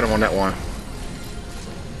barely got him on that one.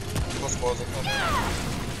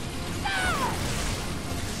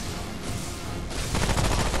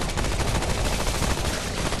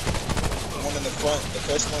 One in the front, the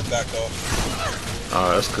first one backed off.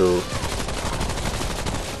 Oh, that's cool.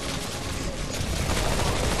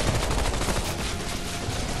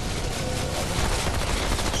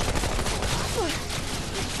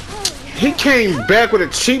 He came back with a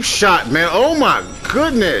cheap shot, man. Oh my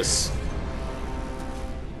goodness.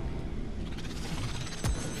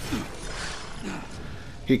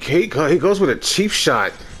 He goes with a cheap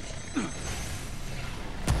shot.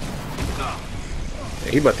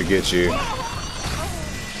 He about to get you.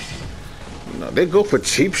 No, they go for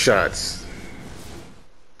cheap shots.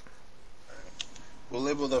 We'll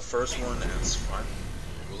label the first one as front.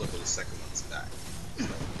 We'll label the second one as back. So,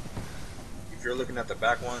 if you're looking at the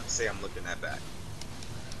back one, say I'm looking at back.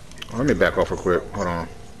 Let me back off real quick. Hold on.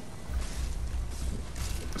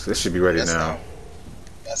 So this should be ready now.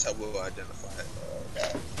 That's how we'll identify it.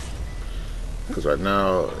 Because right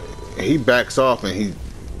now, he backs off and he,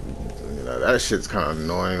 you know, that shit's kind of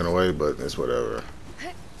annoying in a way, but it's whatever.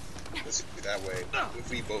 That way, if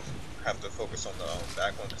we both have to focus on the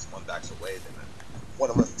back one, because one backs away, then one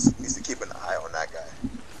of us needs to keep an eye on that guy.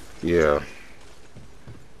 Yeah.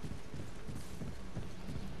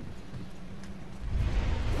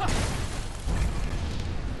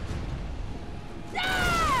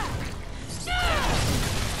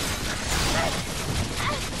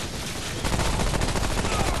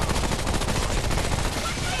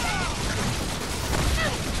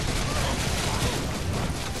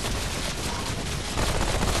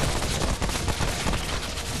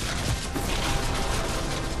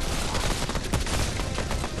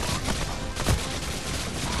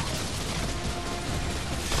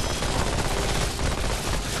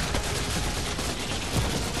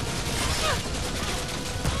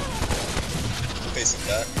 some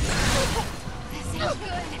back. Sounds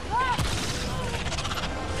good.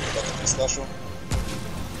 Nothing special.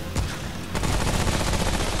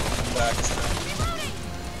 Back is down.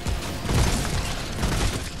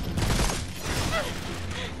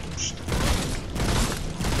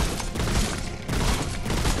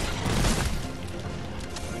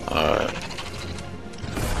 Alright.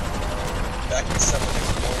 Back in 7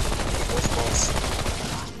 those balls.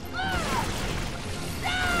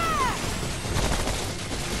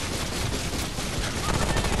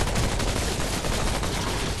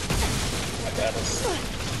 I got us.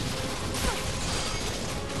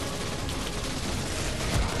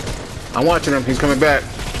 I'm watching him. He's coming back.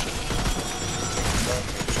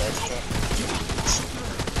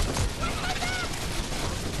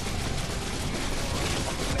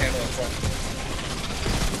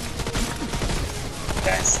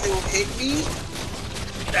 That still hit me.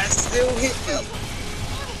 That still hit me.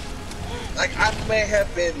 Like I may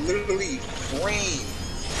have been literally frame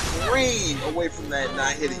away from that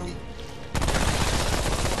not hitting me.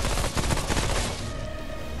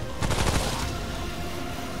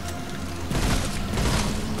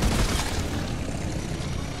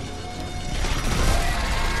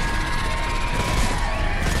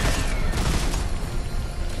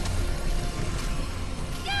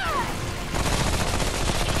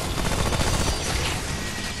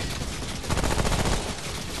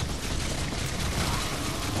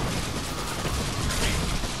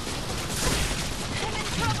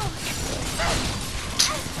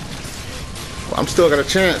 I'm still got a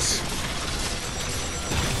chance.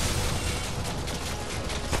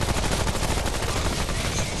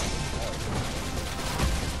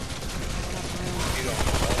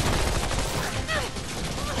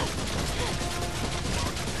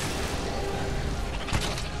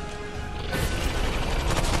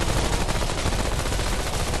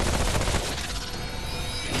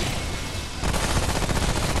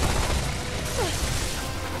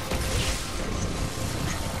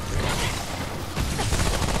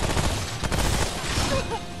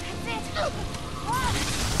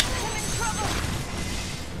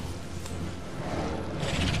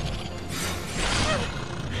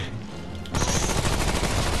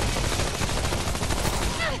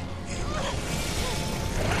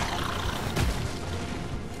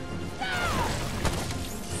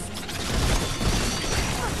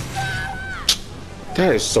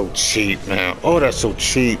 That is so cheap, man. Oh, that's so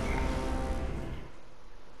cheap.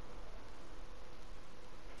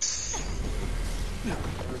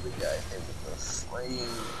 Really got hit with a frame.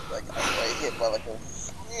 Like I got hit by like a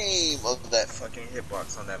frame of that fucking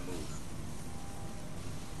hitbox on that move.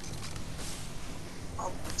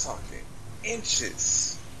 I'm talking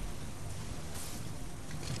inches.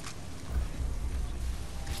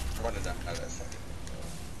 Running out of that fucking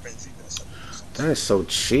frenzy. That is so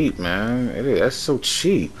cheap, man. It is. That's so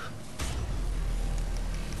cheap.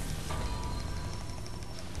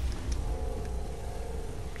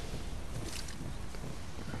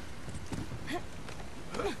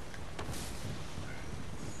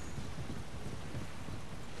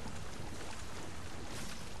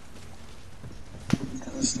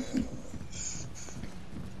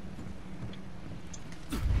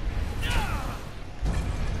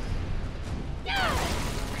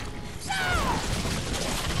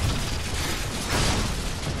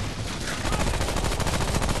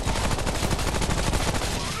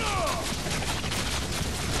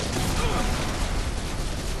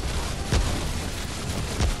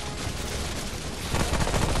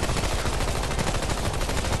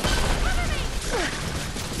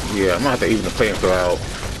 Yeah, I'm gonna have to even the playing field out.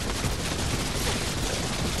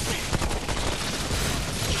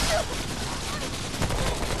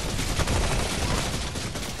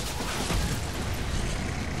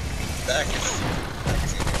 Back is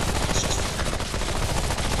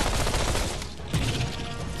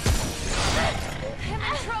I'm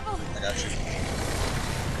in trouble. I got you.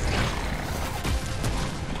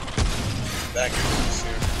 Back is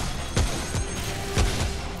here.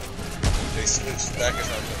 They switched. Back is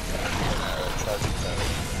not good. Charging center.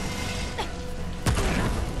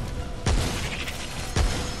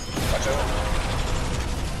 Watch out.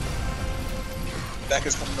 Back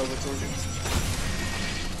is coming over towards you.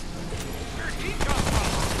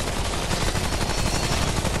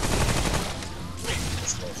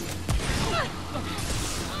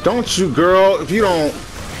 Don't you, girl? If you don't. Hey,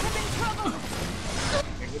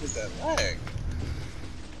 what is that lag?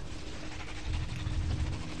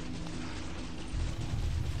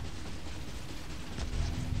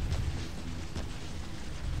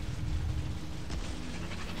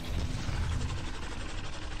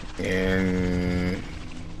 And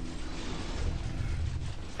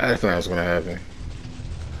I didn't think that was gonna happen.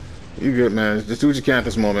 You good, man? Just do what you can at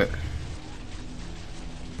this moment.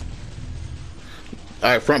 All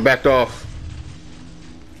right, front backed off.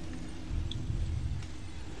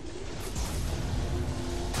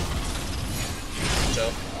 Joe.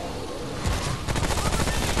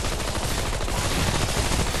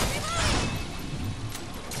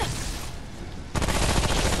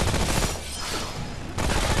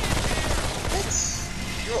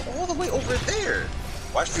 What? You're all the way over there.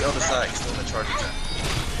 Watch the other side. He's still in the charge attack.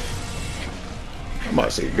 I'm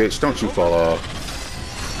about to say, bitch, don't you fall off.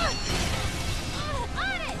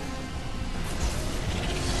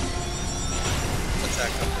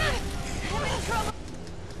 Attack him.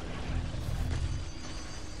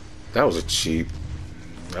 That was a cheap.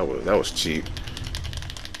 That was cheap.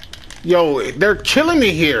 Yo, they're killing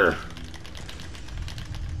me here.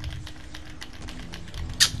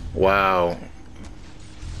 Wow.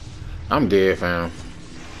 I'm dead, fam.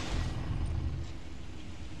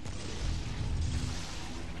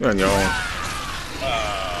 You're on your own.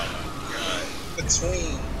 Oh my god.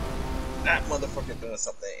 Between that motherfucker doing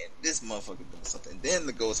something and this motherfucker doing something, then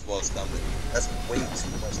the ghost ball's coming. That's way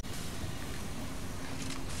too much.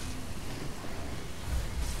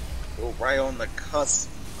 We're right on the cusp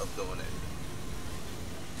of doing it.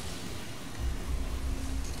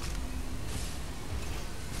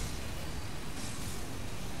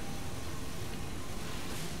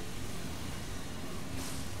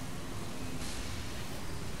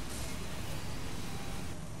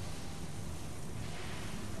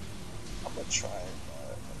 I'm gonna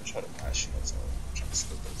try to buy shields. I'm trying to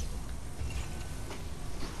split those up.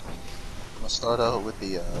 I'm gonna start out with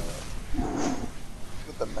the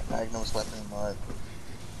Magnum's weapon mod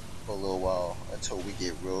for a little while until we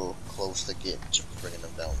get real close to bringing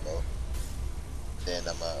them down low. Then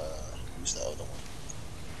I'm use the other one.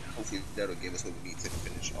 Hopefully that'll give us what we need to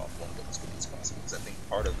finish off one of them as quickly as possible. Because I think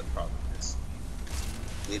part of the problem is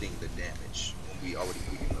splitting the damage when we already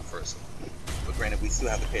beat the first one. But granted, we still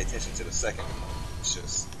have to pay attention to the second one. It's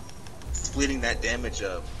just splitting that damage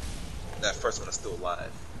up. That first one is still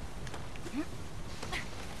alive.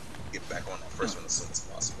 Get back on that first one as soon as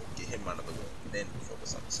possible. Get him out of the way, and then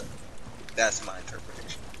focus on the second one. That's my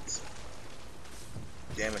interpretation. So,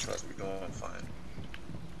 damage-wise, we're doing fine.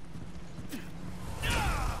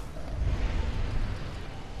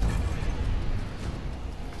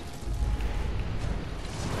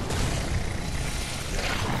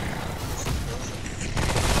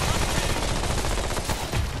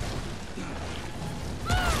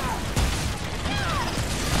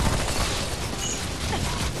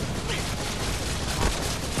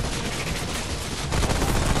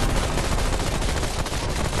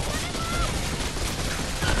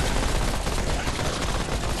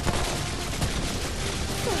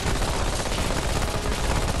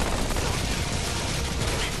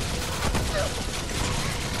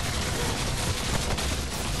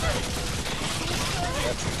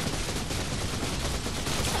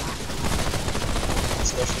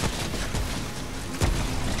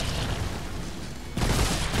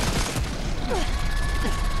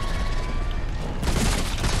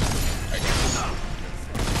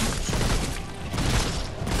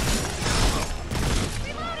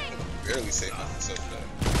 Barely saved myself though.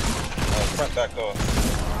 Front back off.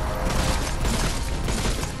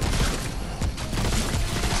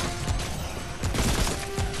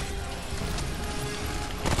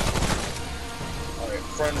 Alright,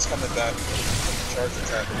 front is coming back. Charge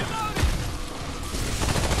attack.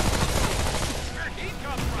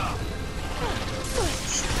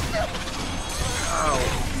 Ow.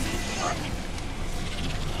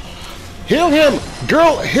 Heal him!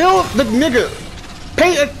 Girl, heal the nigga!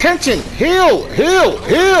 Pay attention! Heal! Heal!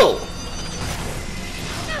 Heal!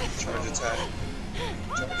 Charge attack.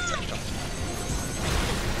 Charge attack.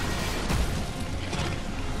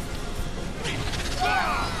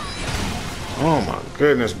 Oh my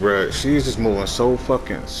goodness, bruh. She's just moving so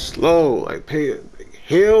fucking slow. Like,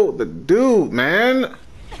 heal the dude, man.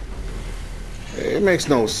 It makes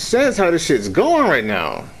no sense how this shit's going right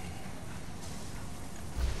now.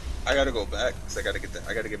 I gotta go back because I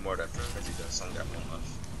gotta get more of that frenzy done. So I got one left.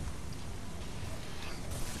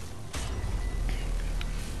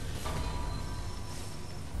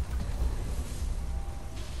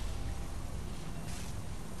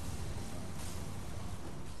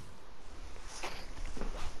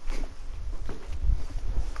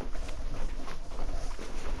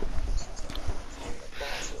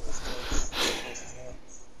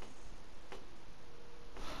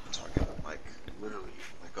 Talking like literally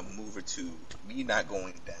like a move or two. Me not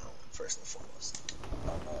going down first and foremost.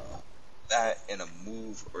 That and a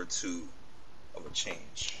move or two of a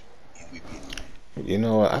change, and we beat them. You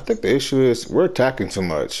know what? I think the issue is we're attacking too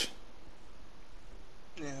much.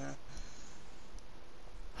 Yeah.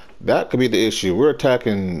 That could be the issue. We're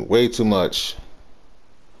attacking way too much.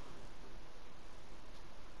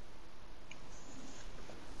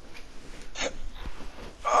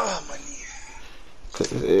 Oh, my knee.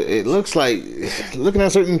 'Cause it looks like, looking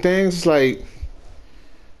at certain things, it's like,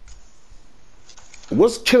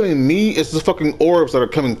 what's killing me is the fucking orbs that are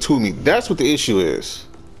coming to me. That's what the issue is.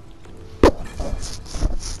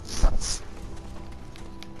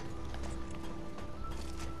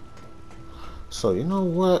 So you know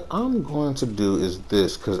what I'm going to do is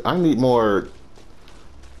this, because I need more.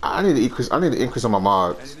 I need to increase. I need to increase on my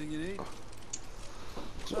mods. Anything you need?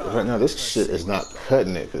 Right now, this shit is not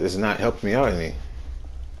cutting it because it's not helping me out any.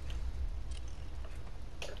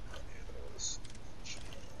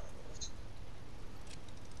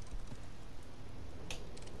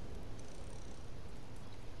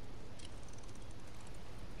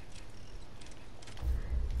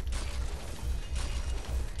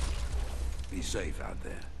 Be safe out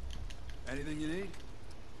there. Anything you need?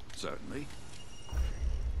 Certainly.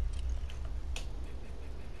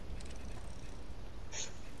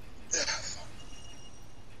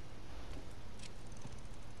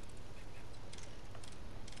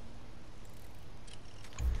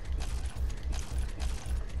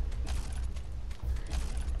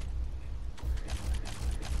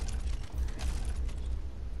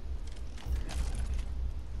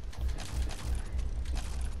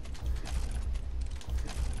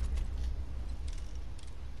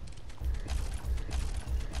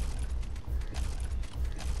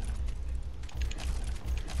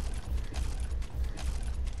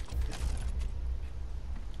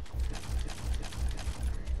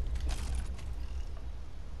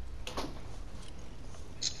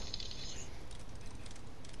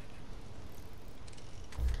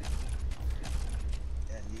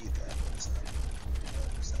 Yeah, I need that, but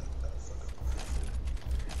it's not that fuck up.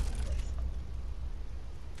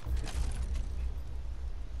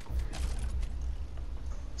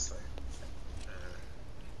 It's like,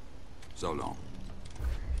 So long.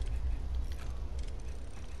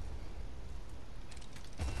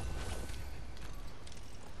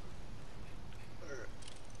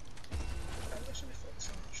 I actually focus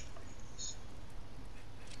on what should be this.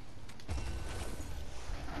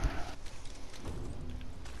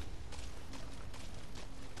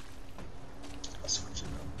 I'll switch it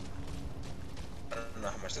up. I don't know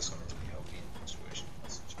how much that's gonna really help me in the situation.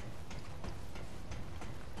 I'll switch it up.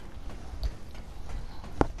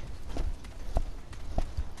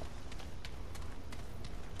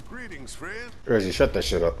 Greetings, friend. Reggie, shut that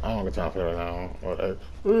shit up. I don't got time for that now. I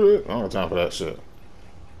don't got time for that shit.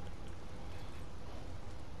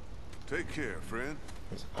 Take care, friend.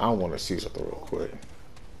 I want to see something real quick.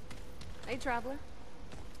 Hey, traveler.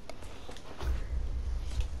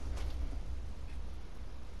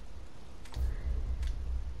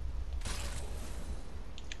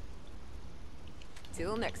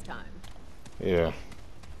 Till next time. Yeah.